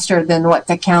lot faster than what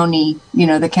the county,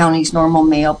 the county's normal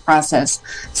mail process.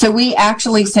 So we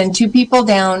actually send 2 people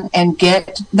down and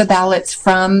get the ballots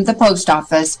from the post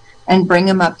office and bring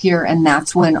them up here, and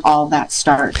that's when all that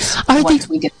starts. Once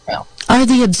we get the mail. Are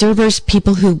the observers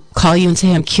people who call you and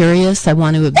say, I'm curious, I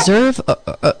want to observe?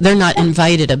 They're not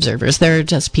invited observers. They're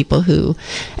just people who...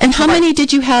 And how many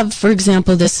did you have, for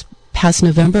example, this past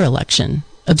November election,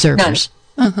 observers?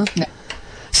 None. Uh-huh. No.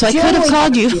 So I could have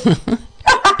called you.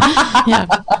 Yeah.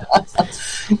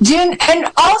 Jen, and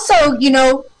also,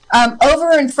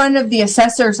 over in front of the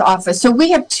assessor's office, so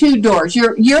we have 2 doors.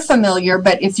 You're familiar,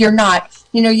 but if you're not,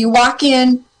 you walk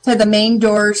in to the main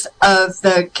doors of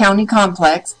the county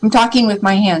complex. I'm talking with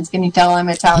my hands. Can you tell I'm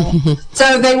Italian?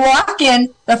 So they walk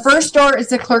in. The first door is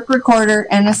the clerk recorder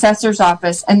and assessor's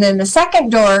office. And then the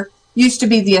second door used to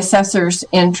be the assessor's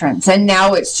entrance. And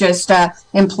now it's just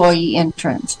employee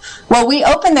entrance. Well, we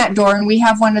open that door and we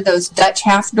have one of those Dutch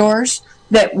half doors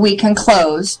that we can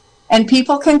close. And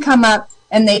people can come up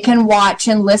and they can watch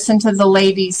and listen to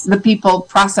the people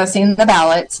processing the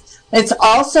ballots. It's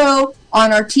also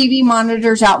on our TV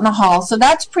monitors out in the hall. So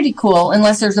that's pretty cool,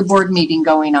 unless there's a board meeting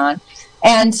going on.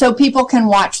 And so people can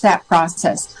watch that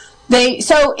process.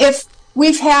 So if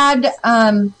we've had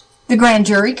the grand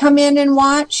jury come in and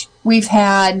watch, we've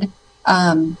had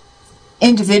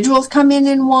individuals come in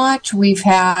and watch.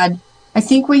 I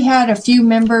think we had a few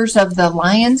members of the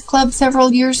Lions Club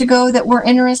several years ago that were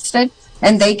interested,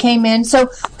 and they came in. So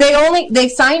they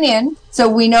sign in, so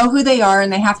we know who they are,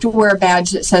 and they have to wear a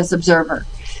badge that says observer.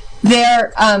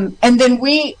 And then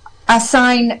we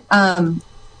assign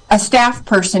a staff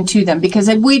person to them because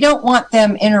we don't want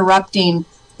them interrupting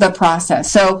the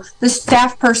process. So the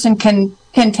staff person can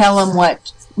tell them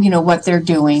what they're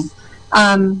doing.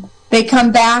 They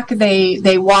come back,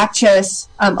 they watch us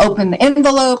open the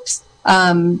envelopes.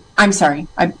 I'm sorry,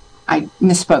 I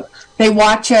misspoke. They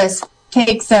watch us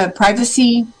take the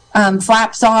privacy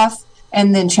flaps off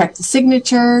and then check the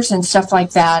signatures and stuff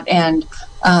like that. And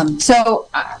so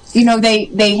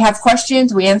they have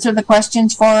questions. We answer the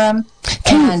questions for them.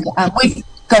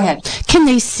 Go ahead. Can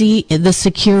they see the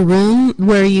secure room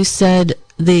where you said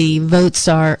the votes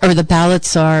are, or the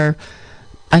ballots are,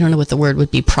 I don't know what the word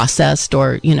would be, processed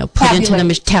or, put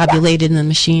into tabulated in the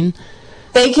machine?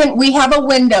 We have a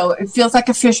window. It feels like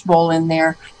a fishbowl in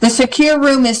there. The secure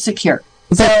room is secure.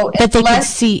 But they can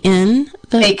see in?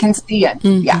 They can see it,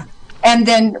 yeah. And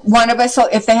then one of us,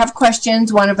 if they have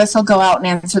questions, one of us will go out and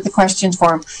answer the questions for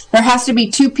them. There has to be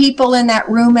 2 people in that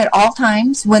room at all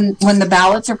times when the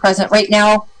ballots are present. Right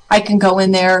now, I can go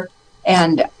in there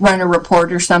and run a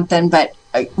report or something, but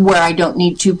where I don't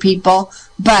need 2 people.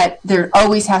 But there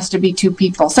always has to be 2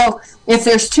 people. So if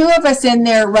there's 2 of us in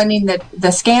there running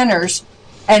the scanners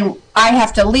and I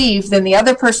have to leave, then the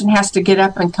other person has to get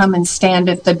up and come and stand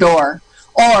at the door.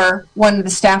 Or one of the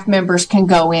staff members can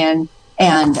go in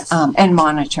and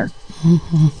monitor.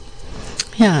 Mm-hmm.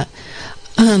 Yeah.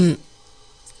 What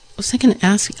was I going to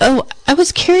ask? Oh, I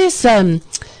was curious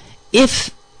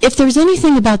if there's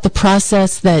anything about the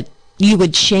process that you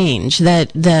would change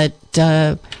that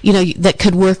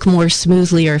could work more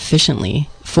smoothly or efficiently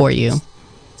for you.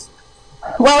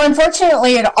 Well,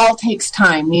 unfortunately, it all takes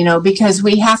time, because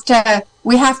we have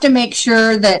to make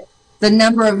sure that the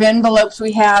number of envelopes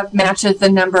we have matches the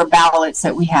number of ballots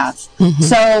that we have. Mm-hmm.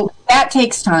 So that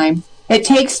takes time. It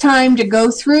takes time to go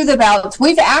through the ballots.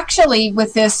 We've actually,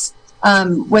 with this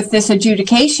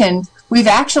adjudication, we've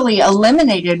actually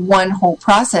eliminated one whole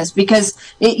process, because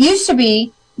it used to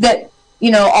be that,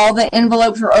 all the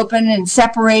envelopes were open and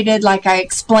separated, like I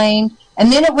explained,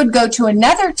 and then it would go to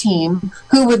another team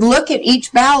who would look at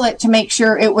each ballot to make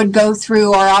sure it would go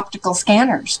through our optical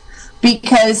scanners.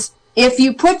 Because if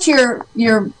you put your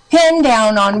pen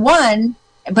down on one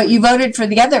but you voted for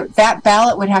the other, that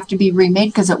ballot would have to be remade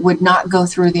because it would not go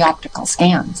through the optical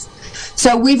scans.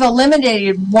 So we've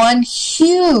eliminated one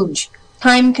huge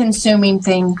time-consuming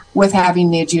thing with having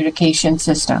the adjudication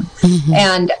system.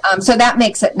 And so that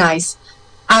makes it nice.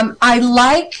 I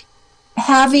like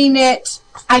having it,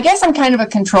 I guess I'm kind of a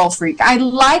control freak. I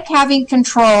like having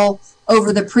control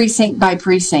over the precinct by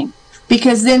precinct,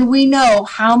 because then we know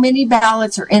how many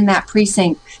ballots are in that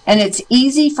precinct, and it's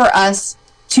easy for us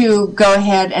to go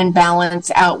ahead and balance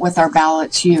out with our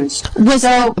ballots used. Was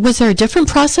there a different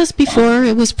process before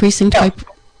it was precinct by?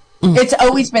 It's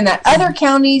always been that. Other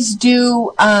counties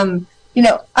do,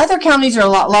 other counties are a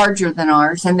lot larger than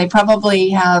ours, and they probably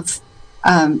have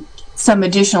some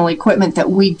additional equipment that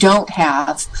we don't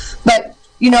have. But,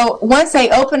 once they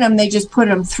open them, they just put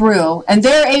them through, and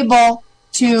they're able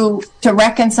to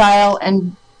reconcile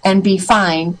and be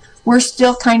fine. We're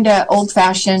still kind of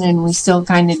old-fashioned, and we still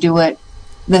kind of do it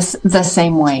the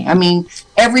same way. I mean,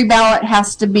 every ballot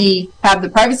has to have the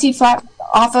privacy flap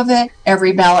off of it.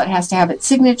 Every ballot has to have its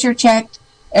signature checked.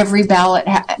 Every ballot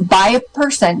by a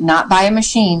person, not by a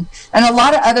machine. And a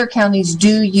lot of other counties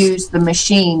do use the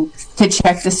machine to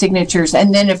check the signatures.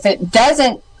 And then if it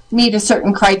doesn't meet a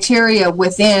certain criteria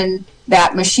within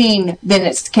that machine, then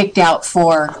it's kicked out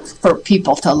for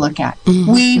people to look at.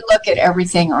 We look at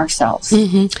everything ourselves.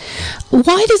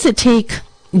 Why does it take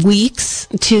weeks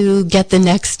to get the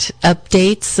next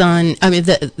updates on,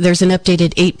 there's an update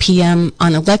at 8 p.m.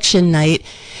 on election night,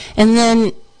 and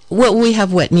then we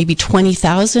have maybe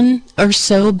 20,000 or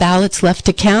so ballots left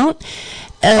to count?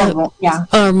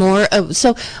 Or more.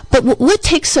 But what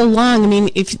takes so long? I mean,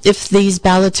 if these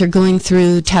ballots are going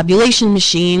through tabulation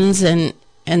machines and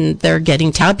they're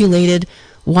getting tabulated,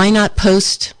 why not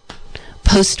post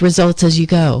results as you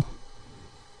go?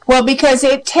 Well, because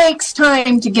it takes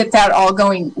time to get that all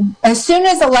going. As soon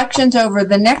as election's over,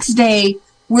 the next day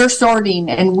we're sorting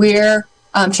and we're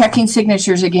checking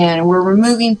signatures again, and we're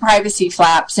removing privacy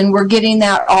flaps, and we're getting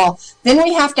that all. Then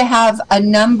we have to have a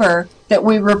number that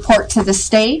we report to the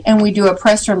state, and we do a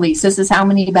press release. This is how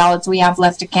many ballots we have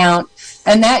left to count.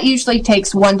 And that usually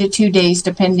takes 1 to 2 days,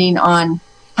 depending on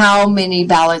how many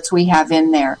ballots we have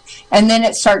in there. And then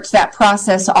it starts that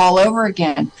process all over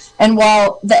again. And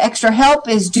while the extra help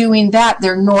is doing that,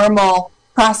 their normal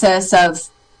process of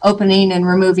opening and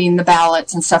removing the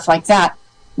ballots and stuff like that,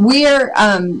 we're,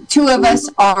 two of us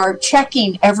are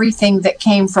checking everything that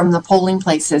came from the polling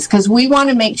places, because we want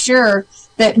to make sure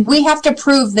that we have to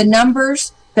prove the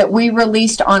numbers that we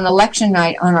released on election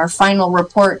night on our final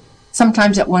report,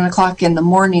 sometimes at 1 o'clock in the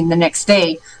morning the next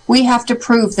day. We have to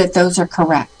prove that those are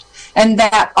correct. And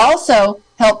that also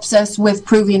helps us with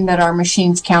proving that our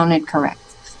machines counted correct.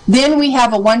 Then we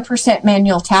have a 1%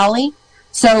 manual tally.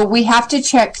 So we have to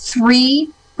check 3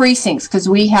 precincts, because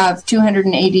we have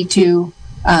 282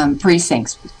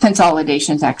 precincts,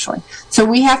 consolidations actually. So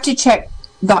we have to check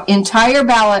the entire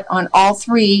ballot on all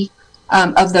 3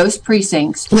 of those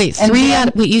precincts. Wait,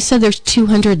 you said there's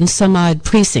 200 and some odd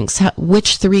precincts.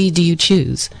 Which 3 do you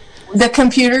choose? The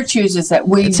computer chooses it.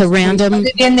 It's a random. We put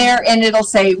it in there, and it'll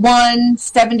say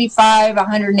 175,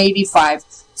 185.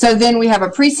 So then we have a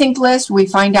precinct list. We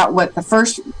find out what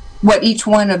each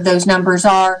one of those numbers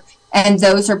are, and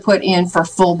those are put in for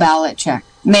full ballot check,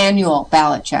 manual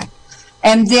ballot check.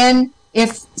 And then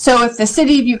if the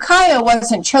city of Ukiah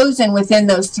wasn't chosen within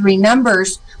those 3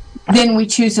 numbers, then we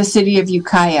choose the city of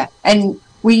Ukiah. And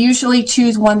we usually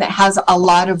choose one that has a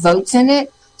lot of votes in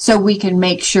it, so we can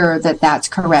make sure that that's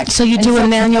correct. So you do a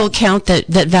manual count that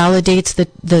validates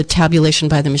the tabulation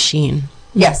by the machine.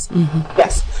 Yes.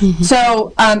 Yes.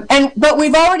 So, but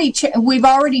we've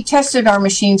already tested our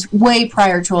machines way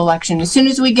prior to election. As soon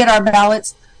as we get our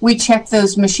ballots, we check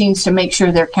those machines to make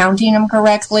sure they're counting them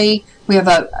correctly. We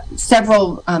have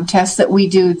several tests that we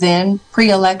do then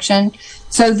pre-election.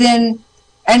 So then,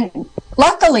 and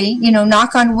luckily,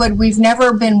 knock on wood, we've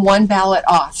never been one ballot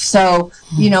off. So,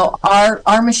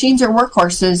 our machines are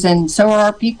workhorses, and so are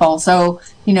our people. So,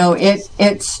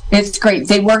 it's great.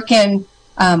 They work in,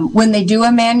 when they do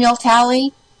a manual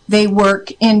tally, they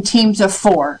work in teams of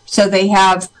 4. So they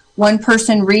have 1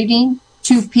 person reading,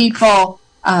 2 people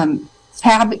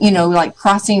like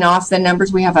crossing off the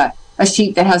numbers. We have a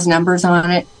sheet that has numbers on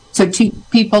it. So 2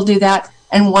 people do that.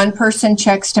 And 1 person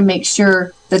checks to make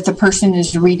sure that the person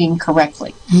is reading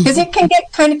correctly. Because it can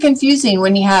get kind of confusing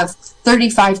when you have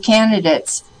 35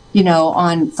 candidates,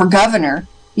 for governor.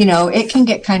 It can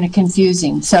get kind of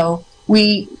confusing. So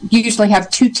we usually have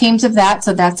 2 teams of that.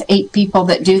 So that's 8 people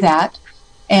that do that.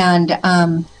 And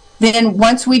then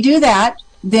once we do that,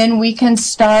 then we can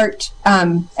start,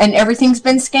 and everything's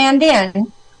been scanned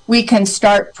in, we can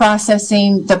start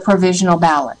processing the provisional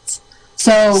ballots.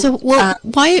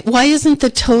 Why isn't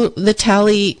the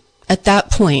tally at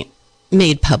that point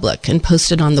made public and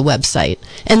posted on the website,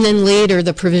 and then later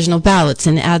the provisional ballots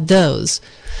and add those?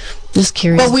 Just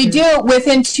curious. Well, we do,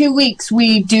 within 2 weeks,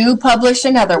 we do publish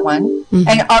another one. Mm-hmm.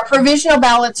 And our provisional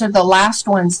ballots are the last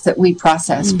ones that we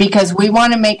process, mm-hmm. because we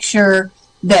want to make sure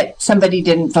that somebody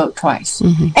didn't vote twice.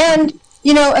 Mm-hmm. And,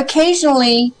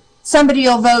 occasionally somebody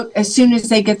will vote as soon as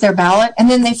they get their ballot, and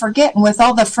then they forget. And with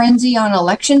all the frenzy on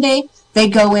election day, they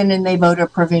go in and they vote a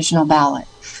provisional ballot.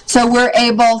 So we're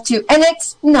able to, and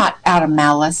it's not out of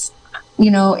malice,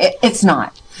 it's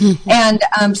not.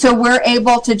 And so we're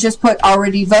able to just put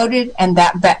already voted, and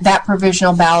that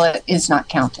provisional ballot is not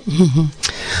counted.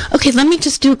 Mm-hmm. Okay, let me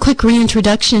just do a quick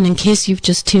reintroduction in case you've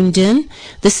just tuned in.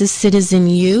 This is Citizen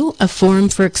U, a forum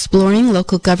for exploring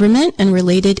local government and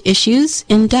related issues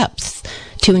in depth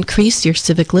to increase your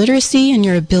civic literacy and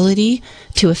your ability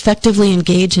to effectively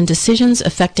engage in decisions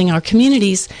affecting our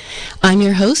communities. I'm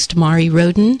your host, Mari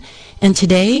Roden, and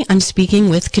today I'm speaking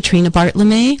with Katrina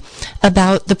Bartolome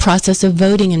about the process of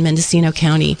voting in Mendocino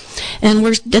County. And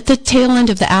we're at the tail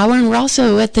end of the hour, and we're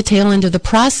also at the tail end of the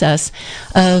process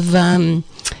of...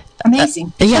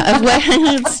 Amazing.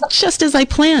 It's just as I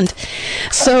planned.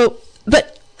 So,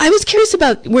 but I was curious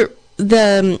about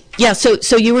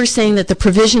so you were saying that the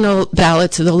provisional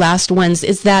ballots are the last ones.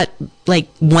 Is that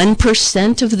like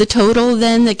 1% of the total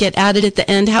then that get added at the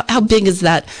end? How big is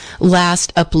that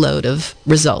last upload of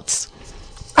results?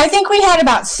 I think we had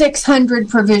about 600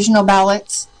 provisional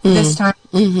ballots this time.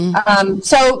 Mm-hmm.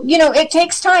 So, it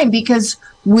takes time because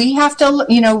we have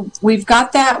to, we've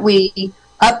got that. We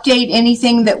update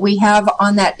anything that we have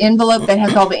on that envelope that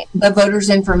has all the voters'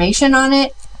 information on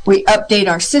it. We update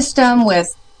our system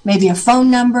with maybe a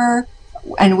phone number,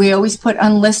 and we always put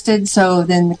unlisted, so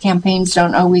then the campaigns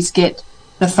don't always get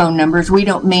the phone numbers. We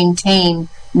don't maintain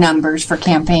numbers for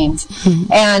campaigns.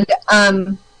 Mm-hmm. And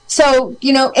so,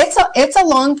 it's a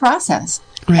long process.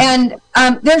 Right.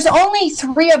 And there's only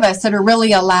 3 of us that are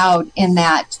really allowed in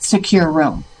that secure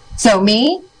room. So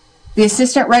me, the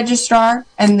assistant registrar,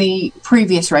 and the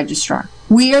previous registrar.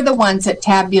 We are the ones that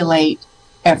tabulate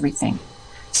everything.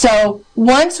 So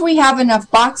once we have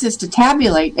enough boxes to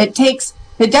tabulate, it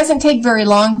doesn't take very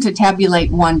long to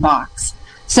tabulate one box.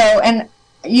 So, and,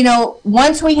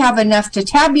 once we have enough to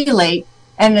tabulate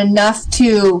and enough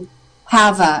to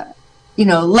have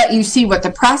let you see what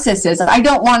the process is. I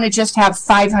don't want to just have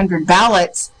 500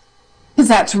 ballots, because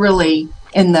that's really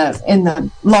in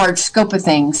the large scope of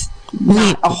things,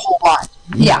 not a whole lot.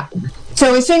 Yeah.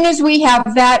 So as soon as we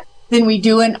have that, then we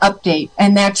do an update,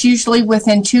 and that's usually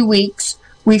within 2 weeks.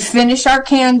 We finish our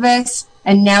canvass,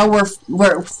 and now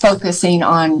we're focusing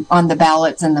on the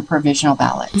ballots and the provisional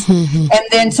ballots. Mm-hmm. And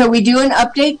then so we do an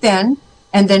update then,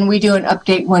 and then we do an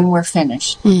update when we're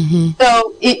finished. Mm-hmm.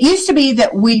 So it used to be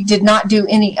that we did not do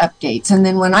any updates, and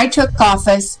then when I took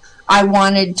office, I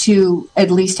wanted to at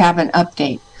least have an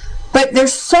update. But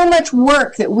there's so much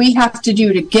work that we have to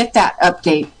do to get that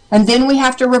update, and then we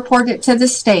have to report it to the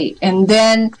state, and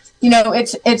then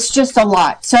it's just a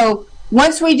lot. So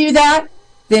once we do that,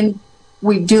 then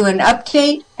we do an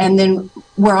update, and then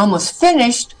we're almost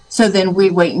finished. So then we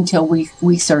wait until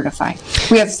we certify.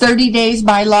 We have 30 days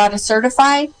by law to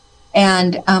certify.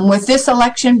 And with this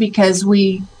election, because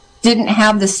we didn't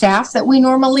have the staff that we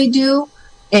normally do,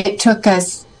 it took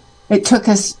us,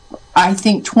 I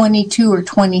think, 22 or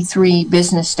 23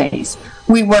 business days.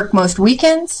 We work most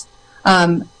weekends.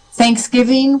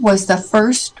 Thanksgiving was the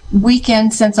first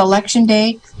weekend since Election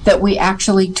Day that we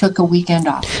actually took a weekend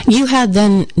off. You had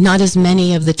then not as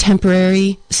many of the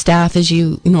temporary staff as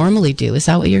you normally do. Is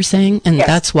that what you're saying? And yes.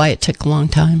 That's why it took a long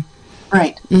time.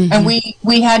 Right. Mm-hmm. And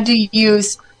we had to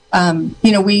use,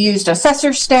 we used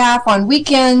assessor staff on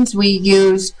weekends. We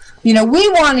used, we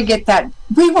want to get that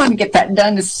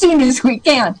done as soon as we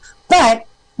can. But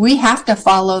we have to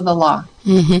follow the law.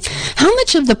 Mm-hmm. How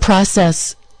much of the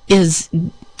process is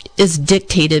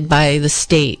dictated by the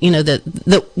state?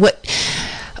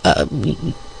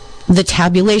 The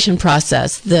tabulation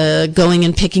process, the going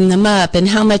and picking them up, and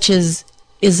how much is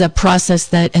a process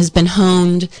that has been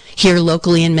honed here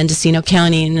locally in Mendocino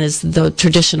County and is the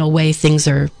traditional way things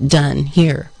are done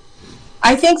here?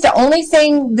 I think the only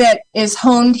thing that is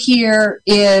honed here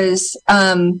is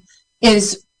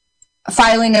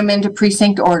filing them into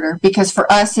precinct order, because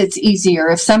for us it's easier.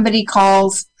 If somebody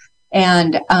calls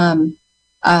and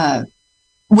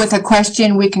with a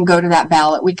question, we can go to that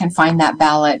ballot. We can find that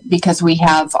ballot because we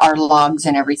have our logs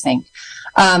and everything.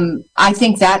 I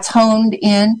think that's honed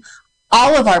in.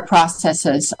 All of our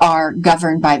processes are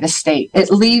governed by the state. It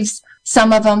leaves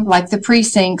some of them, like the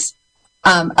precincts,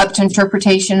 up to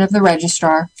interpretation of the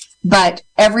registrar. but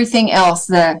everything else,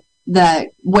 the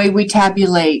way we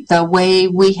tabulate, the way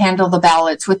we handle the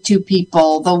ballots with two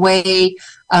people, the way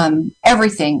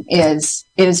everything is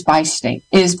by statute.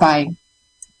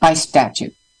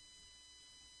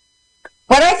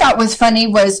 What I thought was funny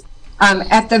was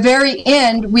at the very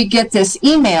end, we get this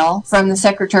email from the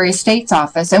Secretary of State's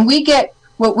office, and we get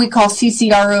what we call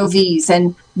CCROVs,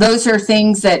 and those are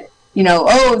things that,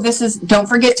 don't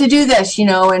forget to do this,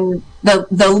 and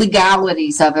the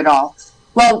legalities of it all.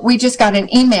 Well, we just got an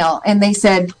email, and they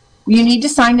said, you need to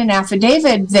sign an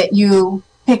affidavit that you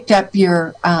picked up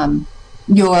your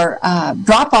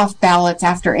drop-off ballots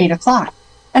after 8 o'clock.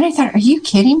 And I thought, are you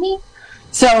kidding me?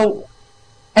 So,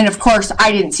 and of course,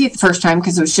 I didn't see it the first time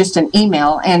because it was just an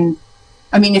email. And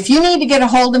I mean, if you need to get a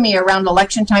hold of me around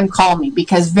election time, call me,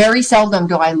 because very seldom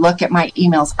do I look at my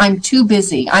emails. I'm too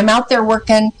busy. I'm out there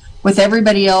working with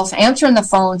everybody else, answering the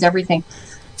phones, everything.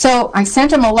 So I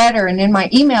sent him a letter, and in my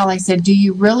email I said, do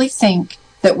you really think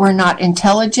that we're not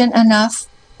intelligent enough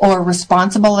or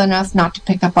responsible enough not to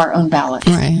pick up our own ballots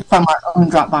from our own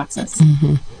drop boxes?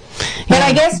 Mm-hmm. Yeah. But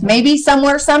I guess maybe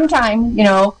somewhere, sometime, they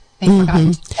forgot to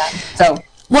do that. So,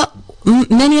 well,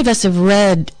 many of us have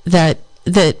read that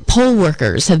poll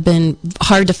workers have been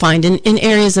hard to find in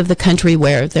areas of the country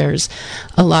where there's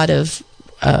a lot of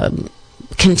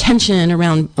contention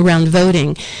around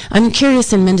voting. I'm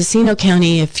curious in Mendocino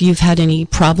County if you've had any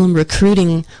problem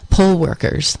recruiting poll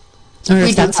workers, or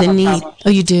if that's a need. Oh,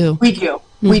 you do? We do.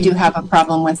 Mm-hmm. We do have a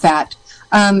problem with that.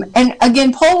 And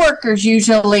again, poll workers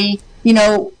usually,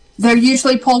 they're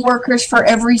usually poll workers for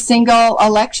every single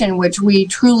election, which we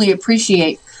truly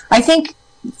appreciate. I think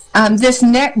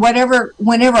whenever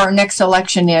our next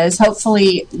election is,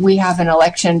 hopefully we have an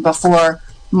election before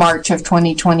March of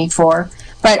 2024.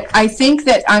 But I think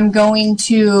that I'm going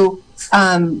to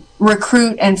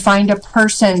recruit and find a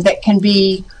person that can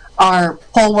be our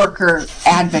poll worker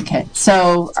advocate.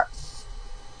 So,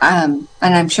 and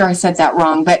I'm sure I said that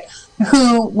wrong, but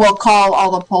who will call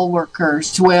all the poll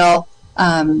workers, will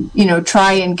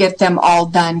try and get them all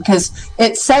done, because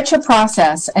it's such a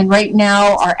process. And right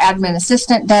now our admin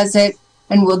assistant does it,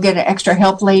 and we'll get an extra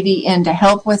help lady in to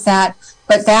help with that.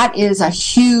 But that is a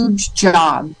huge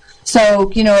job.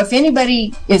 So, if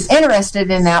anybody is interested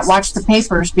in that, watch the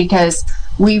papers, because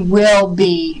we will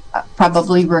be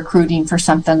probably recruiting for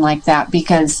something like that,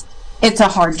 because it's a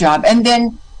hard job. And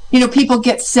then, people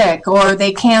get sick, or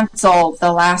they cancel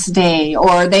the last day,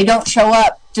 or they don't show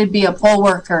up to be a poll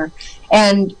worker.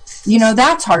 And,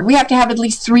 that's hard. We have to have at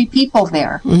least 3 people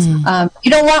there. Mm-hmm.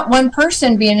 You don't want one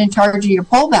person being in charge of your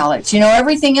poll ballots.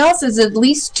 Everything else is at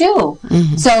least 2.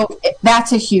 Mm-hmm. So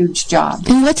that's a huge job.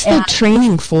 And what's the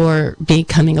training for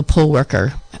becoming a poll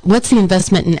worker? What's the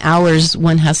investment in hours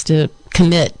one has to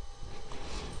commit?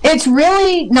 It's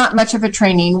really not much of a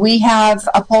training. We have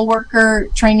a poll worker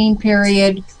training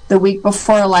period the week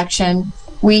before election.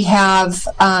 We have,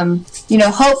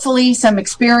 hopefully some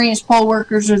experienced poll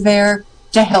workers are there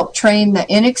to help train the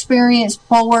inexperienced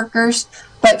poll workers.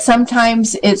 But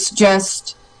sometimes it's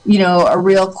just, a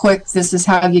real quick, this is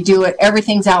how you do it.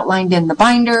 Everything's outlined in the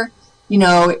binder.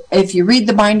 If you read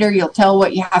the binder, you'll tell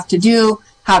what you have to do,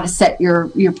 how to set your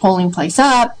polling place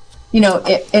up.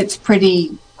 It's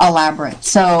pretty elaborate.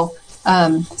 So,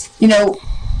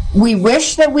 we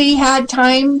wish that we had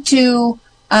time to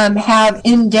have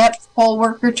in-depth poll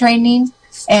worker training.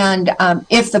 And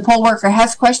if the poll worker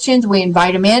has questions, we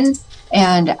invite them in.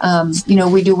 And,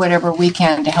 we do whatever we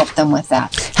can to help them with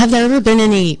that. Have there ever been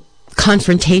any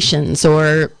confrontations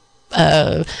or,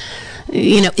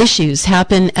 issues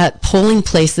happen at polling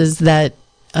places that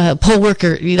poll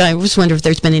worker, I just wonder if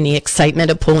there's been any excitement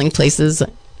at polling places?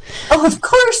 Oh, of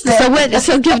course. Tell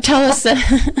us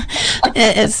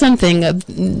something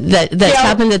that's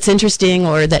happened that's interesting,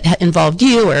 or that involved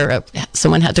you, or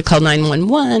someone had to call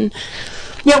 911.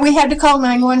 Yeah, we had to call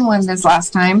 911 this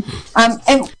last time.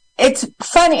 And it's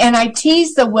funny, and I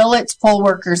teased the Willits poll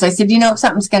workers. I said, if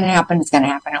something's going to happen, it's going to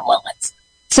happen at Willits.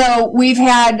 So we've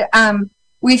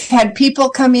had people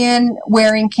come in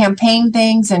wearing campaign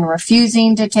things and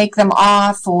refusing to take them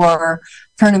off or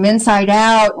turn them inside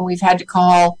out. And we've had to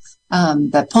call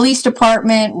the police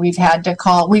department. We've had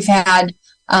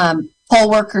poll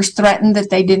workers threaten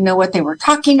that they didn't know what they were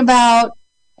talking about.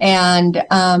 And,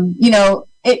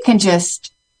 it can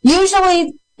just,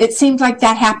 usually it seems like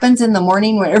that happens in the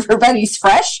morning when everybody's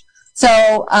fresh.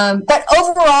 So, but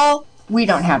overall, we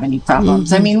don't have any problems.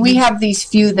 Mm-hmm. I mean, we have these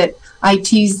few that I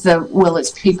tease the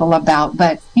Willits people about,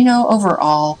 but,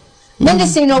 overall,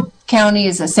 Mendocino County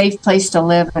is a safe place to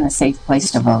live and a safe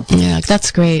place to vote. Yeah, that's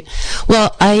great.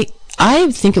 Well, I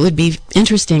I think it would be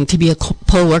interesting to be a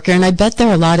poll worker, and I bet there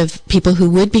are a lot of people who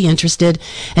would be interested,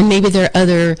 and maybe there are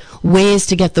other ways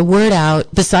to get the word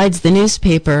out besides the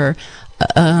newspaper,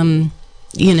 when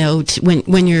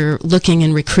you're looking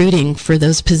and recruiting for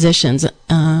those positions.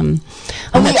 We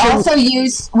also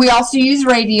use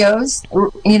radios.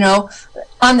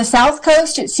 On the South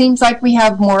Coast, it seems like we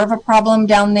have more of a problem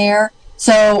down there.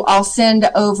 So I'll send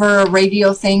over a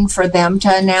radio thing for them to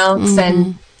announce,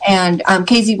 and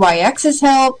KZYX has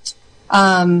helped.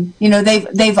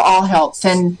 They've all helped,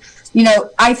 and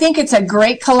I think it's a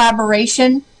great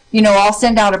collaboration. I'll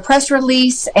send out a press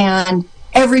release, and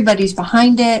everybody's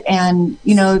behind it, and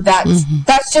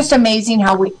that's just amazing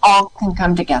how we all can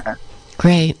come together.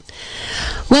 Great.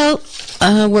 Well,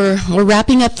 we're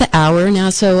wrapping up the hour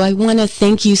now, so I want to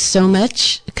thank you so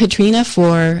much, Katrina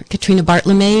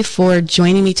Bartolome, for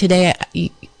joining me today.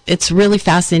 It's really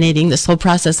fascinating, this whole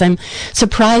process. I'm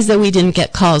surprised that we didn't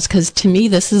get calls, because to me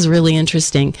this is really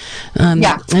interesting. And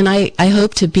I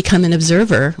hope to become an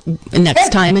observer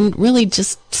next time and really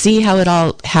just see how it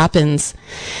all happens.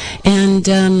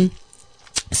 And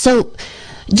so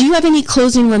do you have any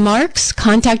closing remarks,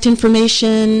 contact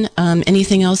information,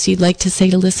 anything else you'd like to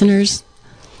say to listeners?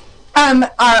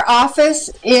 Our office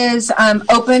is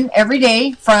open every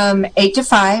day from 8 to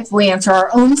 5. We answer our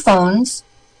own phones.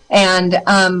 And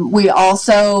we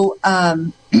also, are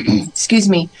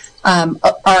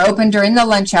open during the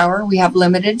lunch hour. We have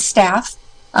limited staff.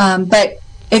 But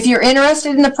if you're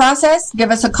interested in the process, give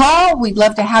us a call. We'd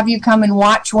love to have you come and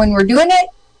watch when we're doing it.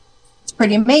 It's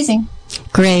pretty amazing.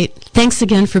 Great. Thanks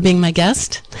again for being my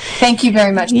guest. Thank you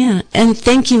very much. Yeah. And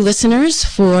thank you, listeners,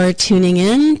 for tuning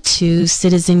in to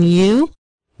Citizen U.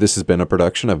 This has been a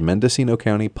production of Mendocino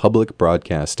County Public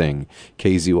Broadcasting,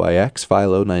 KZYX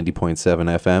Philo 90.7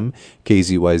 FM,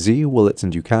 KZYZ Willits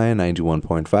and Ukiah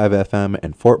 91.5 FM,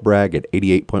 and Fort Bragg at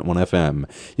 88.1 FM.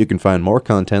 You can find more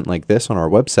content like this on our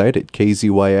website at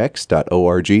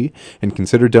kzyx.org, and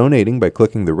consider donating by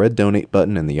clicking the red donate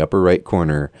button in the upper right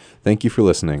corner. Thank you for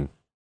listening.